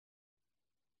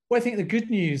 Well, I think the good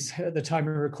news at the time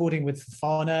of recording with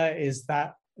Fofana is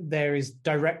that there is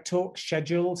direct talk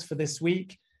scheduled for this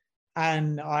week.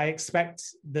 And I expect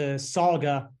the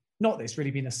saga, not that it's really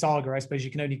been a saga, I suppose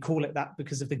you can only call it that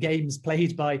because of the games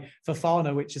played by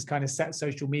Fofana, which has kind of set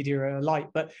social media alight.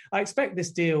 But I expect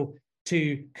this deal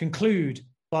to conclude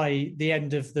by the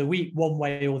end of the week, one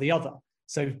way or the other.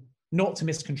 So not to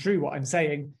misconstrue what I'm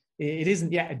saying, it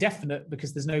isn't yet a definite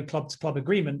because there's no club-to-club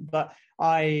agreement, but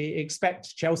I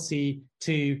expect Chelsea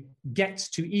to get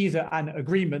to either an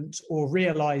agreement or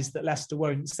realise that Leicester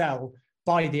won't sell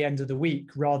by the end of the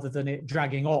week rather than it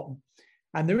dragging on.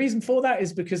 And the reason for that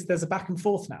is because there's a back and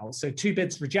forth now. So 2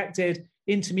 bids rejected,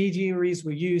 intermediaries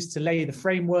were used to lay the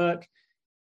framework.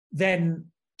 Then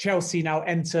Chelsea now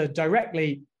enter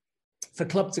directly for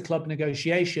club-to-club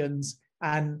negotiations.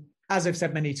 And as I've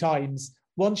said many times,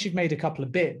 once you've made a couple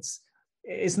of bids,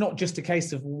 it's not just a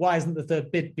case of why isn't the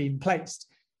third bid being placed?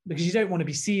 Because you don't want to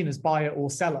be seen as buyer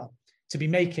or seller, to be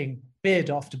making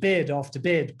bid after bid after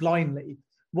bid blindly.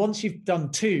 Once you've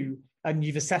done 2 and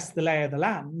you've assessed the lay of the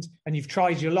land and you've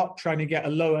tried your luck trying to get a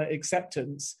lower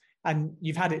acceptance and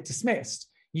you've had it dismissed,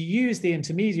 you use the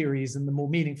intermediaries and the more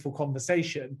meaningful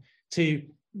conversation to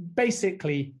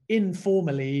basically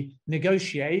informally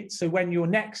negotiate. So when your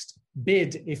next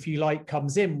bid, if you like,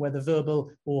 comes in, whether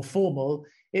verbal or formal,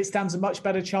 it stands a much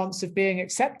better chance of being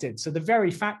accepted. So the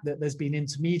very fact that there's been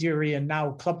intermediary and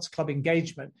now club-to-club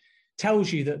engagement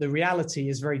tells you that the reality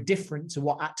is very different to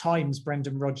what at times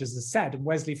Brendan Rodgers has said. And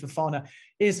Wesley Fofana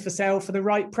is for sale for the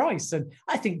right price. And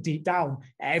I think deep down,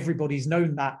 everybody's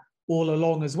known that all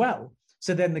along as well.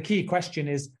 So then the key question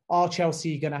is, are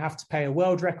Chelsea going to have to pay a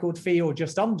world record fee or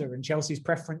just under? And Chelsea's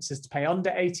preference is to pay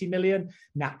under 80 million,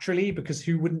 naturally, because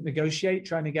who wouldn't negotiate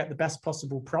trying to get the best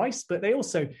possible price? But they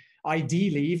also,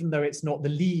 ideally, even though it's not the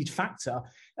lead factor,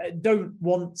 don't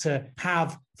want to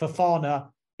have Fofana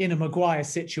in a Maguire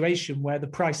situation where the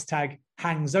price tag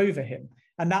hangs over him.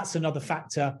 And that's another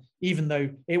factor, even though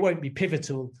it won't be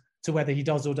pivotal to whether he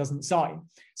does or doesn't sign.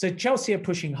 So Chelsea are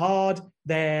pushing hard.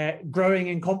 They're growing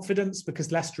in confidence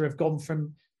because Leicester have gone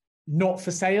from not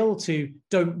for sale to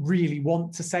don't really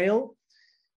want to sell.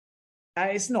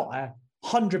 It's not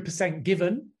 100%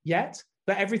 given yet,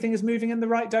 but everything is moving in the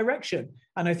right direction.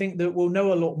 And I think that we'll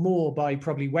know a lot more by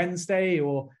probably Wednesday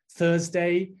or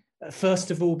Thursday,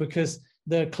 first of all, because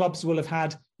the clubs will have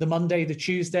had the Monday, the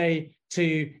Tuesday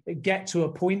to get to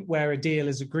a point where a deal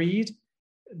is agreed.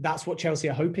 That's what Chelsea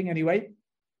are hoping anyway.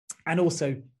 And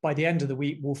also by the end of the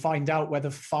week, we'll find out whether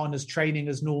Fofana's training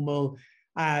is normal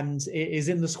and is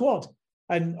in the squad.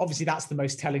 And obviously that's the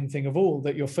most telling thing of all,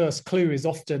 that your first clue is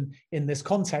often in this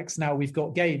context. Now we've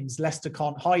got games. Leicester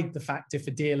can't hide the fact if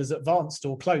a deal is advanced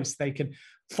or close. They can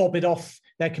fob it off.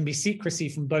 There can be secrecy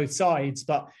from both sides.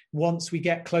 But once we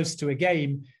get close to a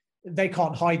game, they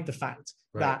can't hide the fact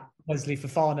that Wesley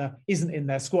Fofana isn't in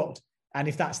their squad. And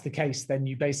if that's the case, then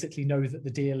you basically know that the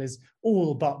deal is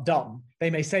all but done. They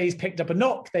may say he's picked up a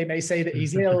knock. They may say that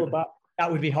he's ill, but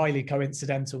that would be highly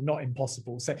coincidental, not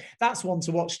impossible. So that's one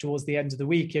to watch towards the end of the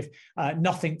week if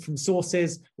nothing from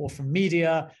sources or from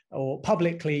media or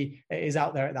publicly is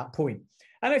out there at that point.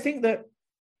 And I think that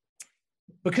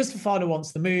because Fofana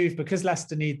wants the move, because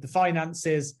Leicester need the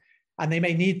finances, and they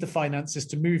may need the finances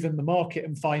to move in the market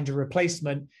and find a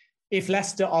replacement, if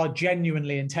Leicester are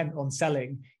genuinely intent on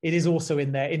selling, it is also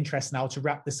in their interest now to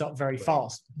wrap this up very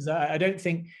fast. Because I don't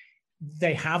think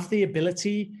they have the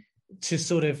ability to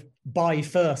sort of buy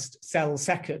first, sell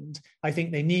second. I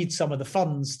think they need some of the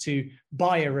funds to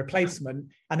buy a replacement,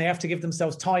 and they have to give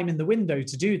themselves time in the window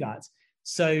to do that.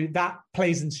 So that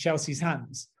plays into Chelsea's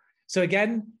hands. So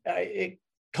again, it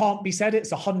can't be said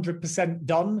it's 100%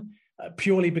 done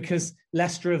purely because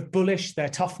Leicester are bullish, they're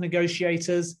tough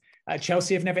negotiators.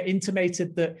 Chelsea have never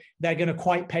intimated that they're going to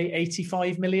quite pay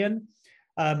 85 million.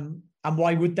 And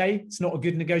why would they? It's not a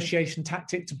good negotiation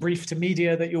tactic to brief to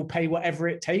media that you'll pay whatever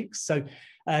it takes. So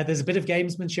there's a bit of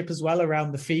gamesmanship as well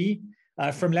around the fee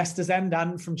from Leicester's end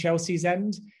and from Chelsea's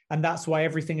end. And that's why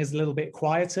everything is a little bit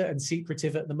quieter and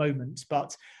secretive at the moment.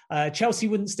 But Chelsea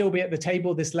wouldn't still be at the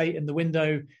table this late in the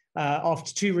window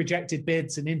after 2 rejected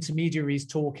bids and intermediaries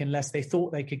talk unless they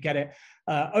thought they could get it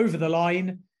over the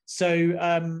line.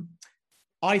 So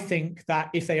I think that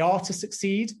if they are to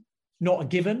succeed, not a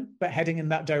given, but heading in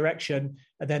that direction,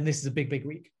 then this is a big, big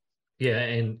week. Yeah,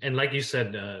 and like you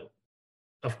said,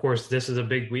 of course, this is a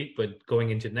big week, but going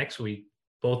into next week,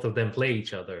 both of them play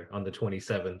each other on the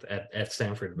 27th at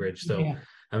Stamford Bridge. So yeah.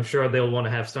 I'm sure they'll want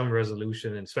to have some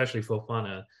resolution, and especially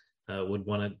Fofana would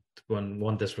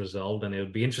want this resolved. And it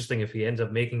would be interesting if he ends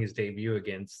up making his debut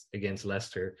against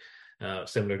Leicester,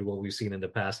 similar to what we've seen in the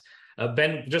past.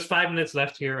 Ben, just 5 minutes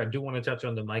left here. I do want to touch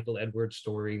on the Michael Edwards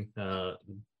story.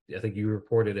 I think you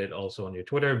reported it also on your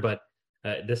Twitter, but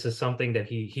this is something that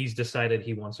he's decided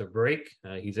he wants a break.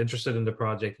 He's interested in the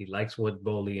project. He likes what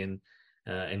Bowley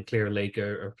and Clear Lake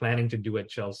are planning to do at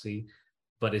Chelsea,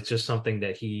 but it's just something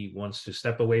that he wants to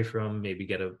step away from, maybe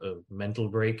get a mental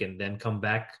break and then come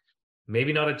back,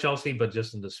 maybe not at Chelsea, but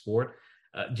just in the sport.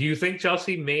 Do you think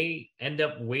Chelsea may end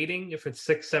up waiting if it's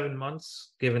 6-7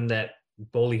 months, given that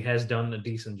Bowley has done a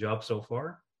decent job so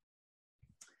far?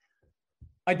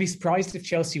 I'd be surprised if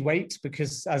Chelsea wait,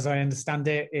 because as I understand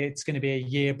it, it's going to be a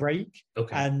year break.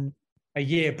 Okay. And a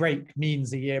year break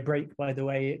means a year break, by the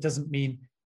way. It doesn't mean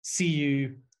see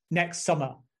you next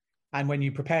summer. And when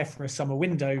you prepare for a summer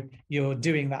window, you're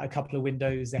doing that a couple of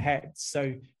windows ahead.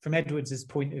 So from Edwards'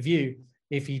 point of view,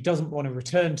 if he doesn't want to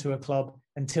return to a club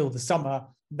until the summer,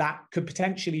 that could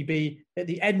potentially be at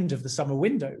the end of the summer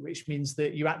window, which means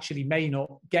that you actually may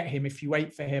not get him if you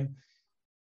wait for him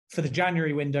for the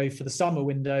January window, for the summer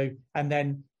window, and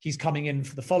then he's coming in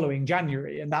for the following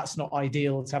January. And that's not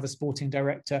ideal to have a sporting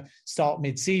director start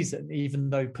mid-season, even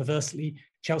though perversely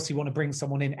Chelsea want to bring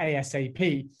someone in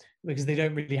ASAP because they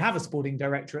don't really have a sporting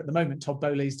director at the moment. Todd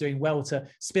Bowley is doing well to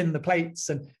spin the plates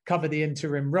and cover the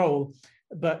interim role.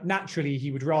 But naturally,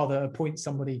 he would rather appoint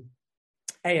somebody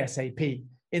ASAP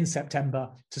in September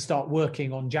to start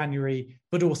working on January,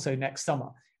 but also next summer.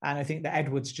 And I think that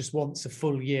Edwards just wants a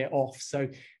full year off. So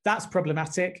that's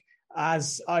problematic.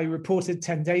 As I reported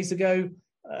 10 days ago,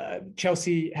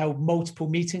 Chelsea held multiple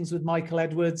meetings with Michael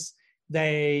Edwards.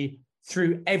 They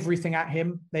threw everything at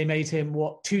him. They made him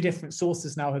what 2 different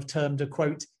sources now have termed a,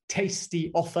 quote,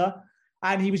 tasty offer.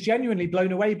 And he was genuinely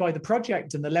blown away by the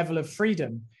project and the level of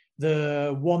freedom.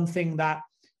 The one thing that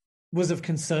was of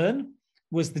concern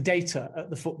was the data at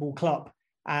the football club.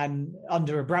 And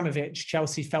under Abramovich,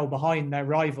 Chelsea fell behind their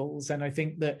rivals. And I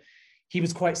think that he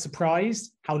was quite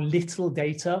surprised how little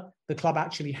data the club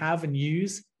actually have and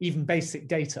use, even basic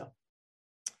data.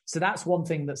 So that's one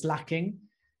thing that's lacking.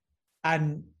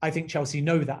 And I think Chelsea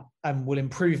know that and will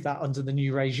improve that under the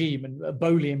new regime. And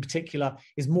Bowley in particular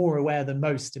is more aware than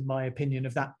most, in my opinion,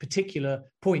 of that particular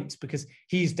point because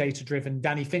he's data-driven,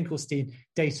 Danny Finkelstein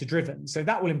data-driven. So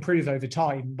that will improve over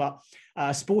time. But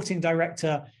a sporting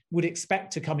director would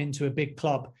expect to come into a big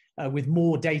club with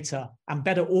more data and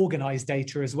better organised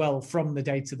data as well from the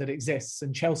data that exists.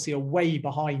 And Chelsea are way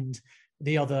behind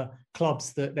the other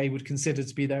clubs that they would consider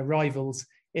to be their rivals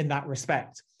in that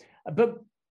respect. But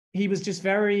he was just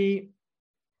very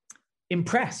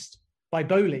impressed by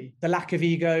Bowley, the lack of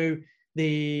ego,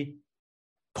 the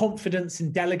confidence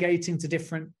in delegating to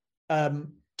different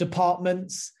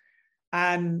departments,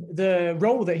 and the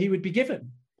role that he would be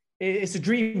given. It's a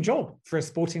dream job for a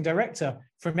sporting director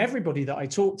from everybody that I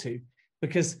talk to,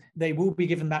 because they will be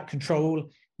given that control.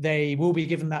 They will be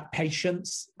given that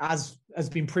patience, as has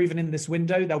been proven in this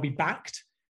window. They'll be backed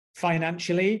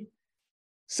financially.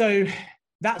 So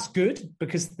that's good,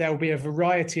 because there will be a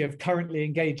variety of currently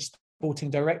engaged sporting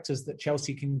directors that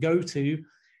Chelsea can go to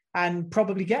and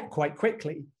probably get quite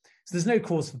quickly. So there's no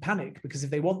cause for panic, because if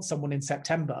they want someone in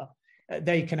September,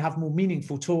 they can have more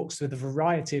meaningful talks with a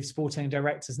variety of sporting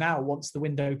directors now once the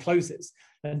window closes.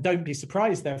 And don't be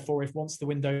surprised, therefore, if once the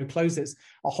window closes,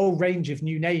 a whole range of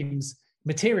new names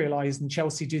materialise and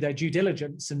Chelsea do their due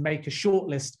diligence and make a short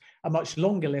list, a much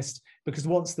longer list, because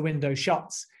once the window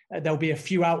shuts, there'll be a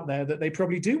few out there that they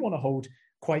probably do want to hold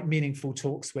quite meaningful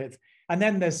talks with. And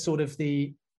then there's sort of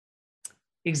the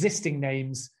existing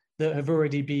names that have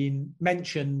already been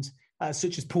mentioned,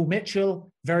 such as Paul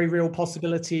Mitchell, very real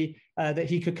possibility that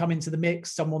he could come into the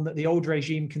mix, someone that the old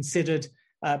regime considered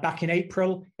back in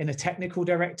April in a technical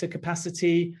director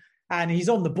capacity. And he's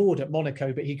on the board at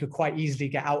Monaco, but he could quite easily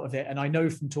get out of it. And I know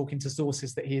from talking to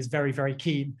sources that he is very, very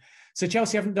keen. So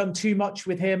Chelsea haven't done too much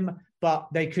with him, but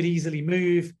they could easily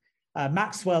move.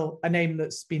 Maxwell, a name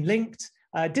that's been linked,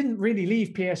 didn't really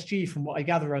leave PSG from what I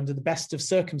gather under the best of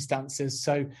circumstances.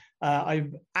 So I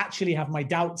actually have my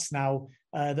doubts now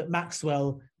that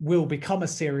Maxwell will become a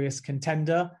serious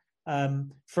contender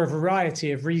for a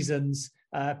variety of reasons,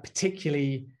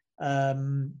 particularly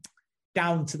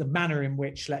down to the manner in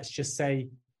which, let's just say,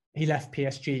 he left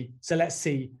PSG. So let's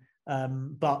see.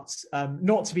 But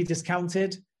not to be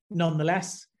discounted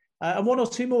nonetheless. And one or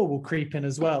two more will creep in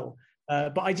as well.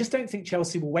 But I just don't think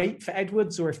Chelsea will wait for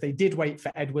Edwards, or if they did wait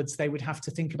for Edwards, they would have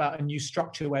to think about a new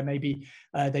structure where maybe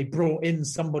they brought in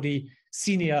somebody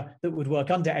senior that would work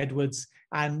under Edwards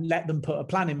and let them put a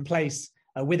plan in place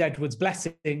with Edwards'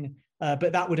 blessing.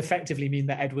 But that would effectively mean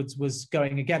that Edwards was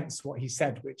going against what he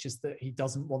said, which is that he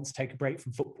doesn't want to take a break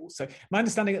from football. So my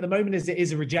understanding at the moment is it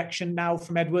is a rejection now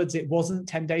from Edwards. It wasn't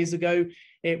 10 days ago.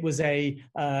 It was a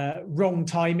wrong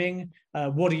timing.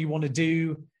 What do you want to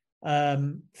do?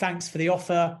 Thanks for the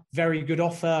offer. Very good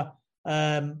offer.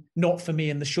 Not for me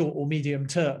in the short or medium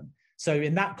term. So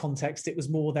in that context, it was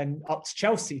more than up to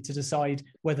Chelsea to decide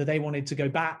whether they wanted to go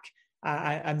back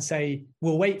and say,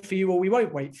 we'll wait for you or we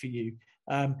won't wait for you.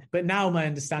 But now my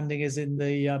understanding is in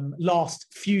the last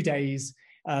few days,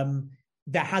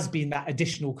 there has been that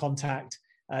additional contact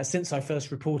since I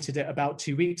first reported it about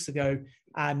 2 weeks ago.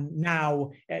 And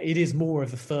now it is more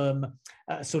of a firm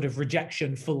sort of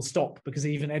rejection, full stop, because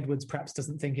even Edwards perhaps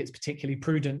doesn't think it's particularly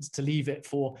prudent to leave it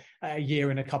for a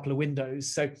year and a couple of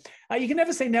windows. So you can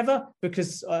never say never,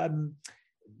 because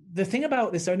the thing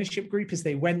about this ownership group is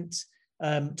they went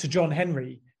to John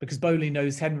Henry, because Bowley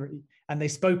knows Henry, and they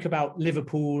spoke about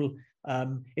Liverpool.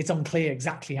 It's unclear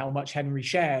exactly how much Henry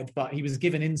shared, but he was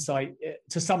given insight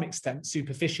to some extent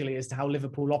superficially as to how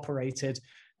Liverpool operated.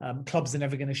 Clubs are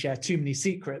never going to share too many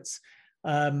secrets.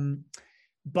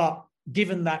 But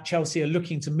given that Chelsea are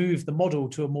looking to move the model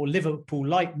to a more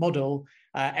Liverpool-like model,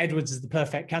 Edwards is the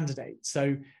perfect candidate.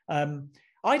 So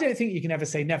I don't think you can ever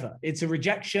say never. It's a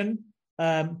rejection,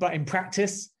 but in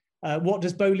practice, what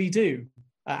does Bowley do?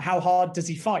 How hard does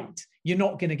he fight? You're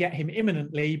not going to get him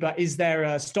imminently, but is there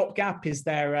a stopgap? Is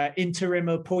there an interim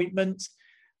appointment?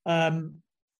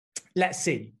 Let's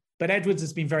see. But Edwards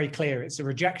has been very clear. It's a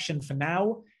rejection for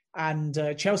now. And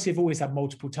Chelsea have always had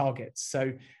multiple targets.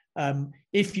 So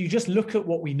if you just look at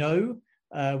what we know,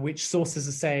 which sources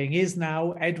are saying is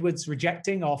now Edwards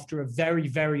rejecting after a very,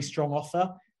 very strong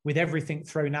offer with everything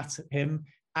thrown at him,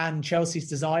 and Chelsea's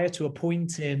desire to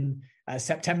appoint in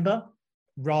September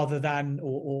rather than,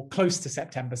 or close to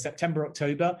September,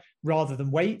 October, rather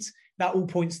than wait. That all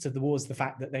points towards the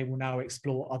fact that they will now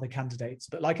explore other candidates.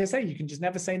 But like I say, you can just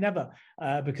never say never,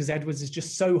 because Edwards is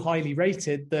just so highly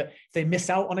rated that if they miss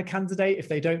out on a candidate, if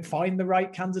they don't find the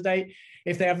right candidate,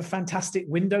 if they have a fantastic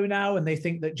window now and they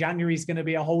think that January is going to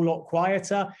be a whole lot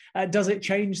quieter, does it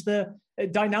change the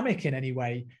dynamic in any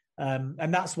way?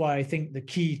 And that's why I think the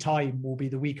key time will be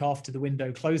the week after the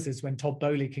window closes, when Todd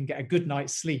Bowley can get a good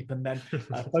night's sleep and then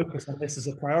focus on this as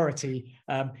a priority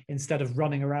instead of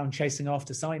running around chasing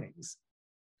after signings.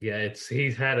 Yeah,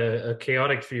 he's had a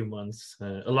chaotic few months,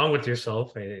 along with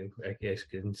yourself. I guess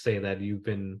you can say that you've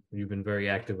been very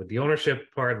active with the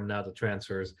ownership part and now the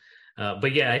transfers.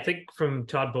 But yeah, I think from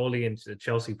Todd Bowley and the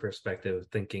Chelsea perspective,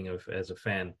 thinking of as a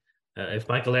fan, if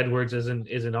Michael Edwards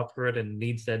isn't up for it and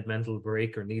needs that mental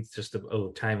break or needs just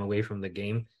time away from the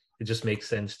game, it just makes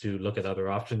sense to look at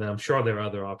other options. And I'm sure there are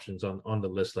other options on the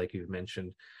list, like you've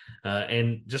mentioned.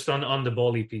 And just on the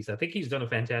Boehly piece, I think he's done a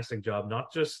fantastic job,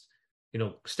 not just,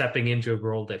 stepping into a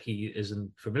role that he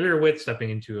isn't familiar with, stepping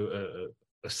into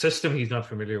a system he's not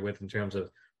familiar with in terms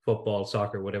of football,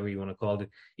 soccer, whatever you want to call it.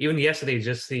 Even yesterday,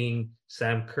 just seeing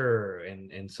Sam Kerr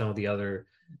and some of the other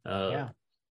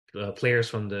players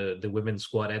from the women's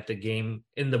squad at the game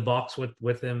in the box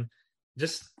with him,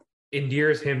 just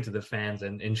endears him to the fans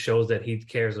and shows that he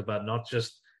cares about not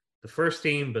just the first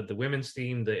team, but the women's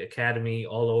team, the academy,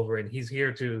 all over. And he's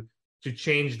here to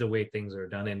change the way things are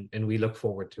done. And we look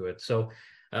forward to it. So,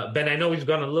 Ben, I know we've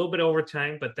gone a little bit over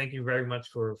time, but thank you very much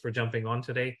for jumping on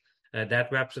today.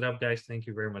 That wraps it up, guys. Thank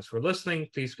you very much for listening.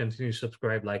 Please continue to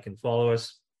subscribe, like, and follow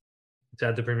us. It's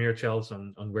at the Premier Chels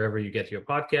on wherever you get your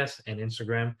podcasts, and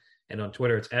Instagram, and on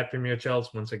Twitter, it's at Premier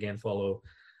Chels. Once again, follow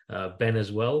Ben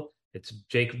as well. It's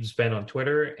Jacobs Ben on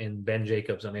Twitter and Ben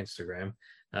Jacobs on Instagram.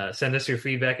 Send us your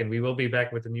feedback, and we will be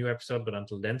back with a new episode. But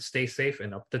until then, stay safe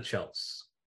and up the Chels.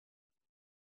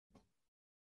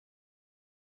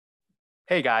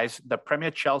 Hey guys, the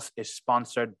Premier Chels is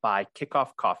sponsored by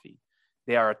Kickoff Coffee.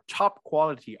 They are a top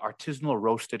quality artisanal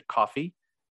roasted coffee.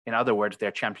 In other words,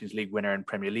 they're Champions League winner and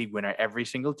Premier League winner every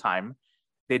single time.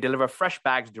 They deliver fresh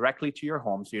bags directly to your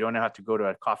home, so you don't have to go to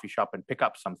a coffee shop and pick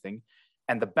up something.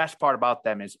 And the best part about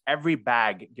them is every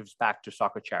bag gives back to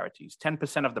soccer charities.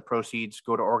 10% of the proceeds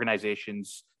go to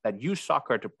organizations that use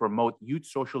soccer to promote youth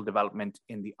social development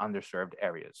in the underserved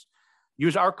areas.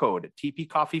 Use our code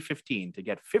TPCoffee15 to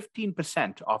get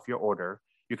 15% off your order.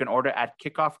 You can order at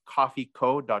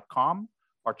kickoffcoffeeco.com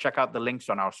or check out the links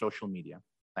on our social media.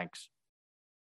 Thanks.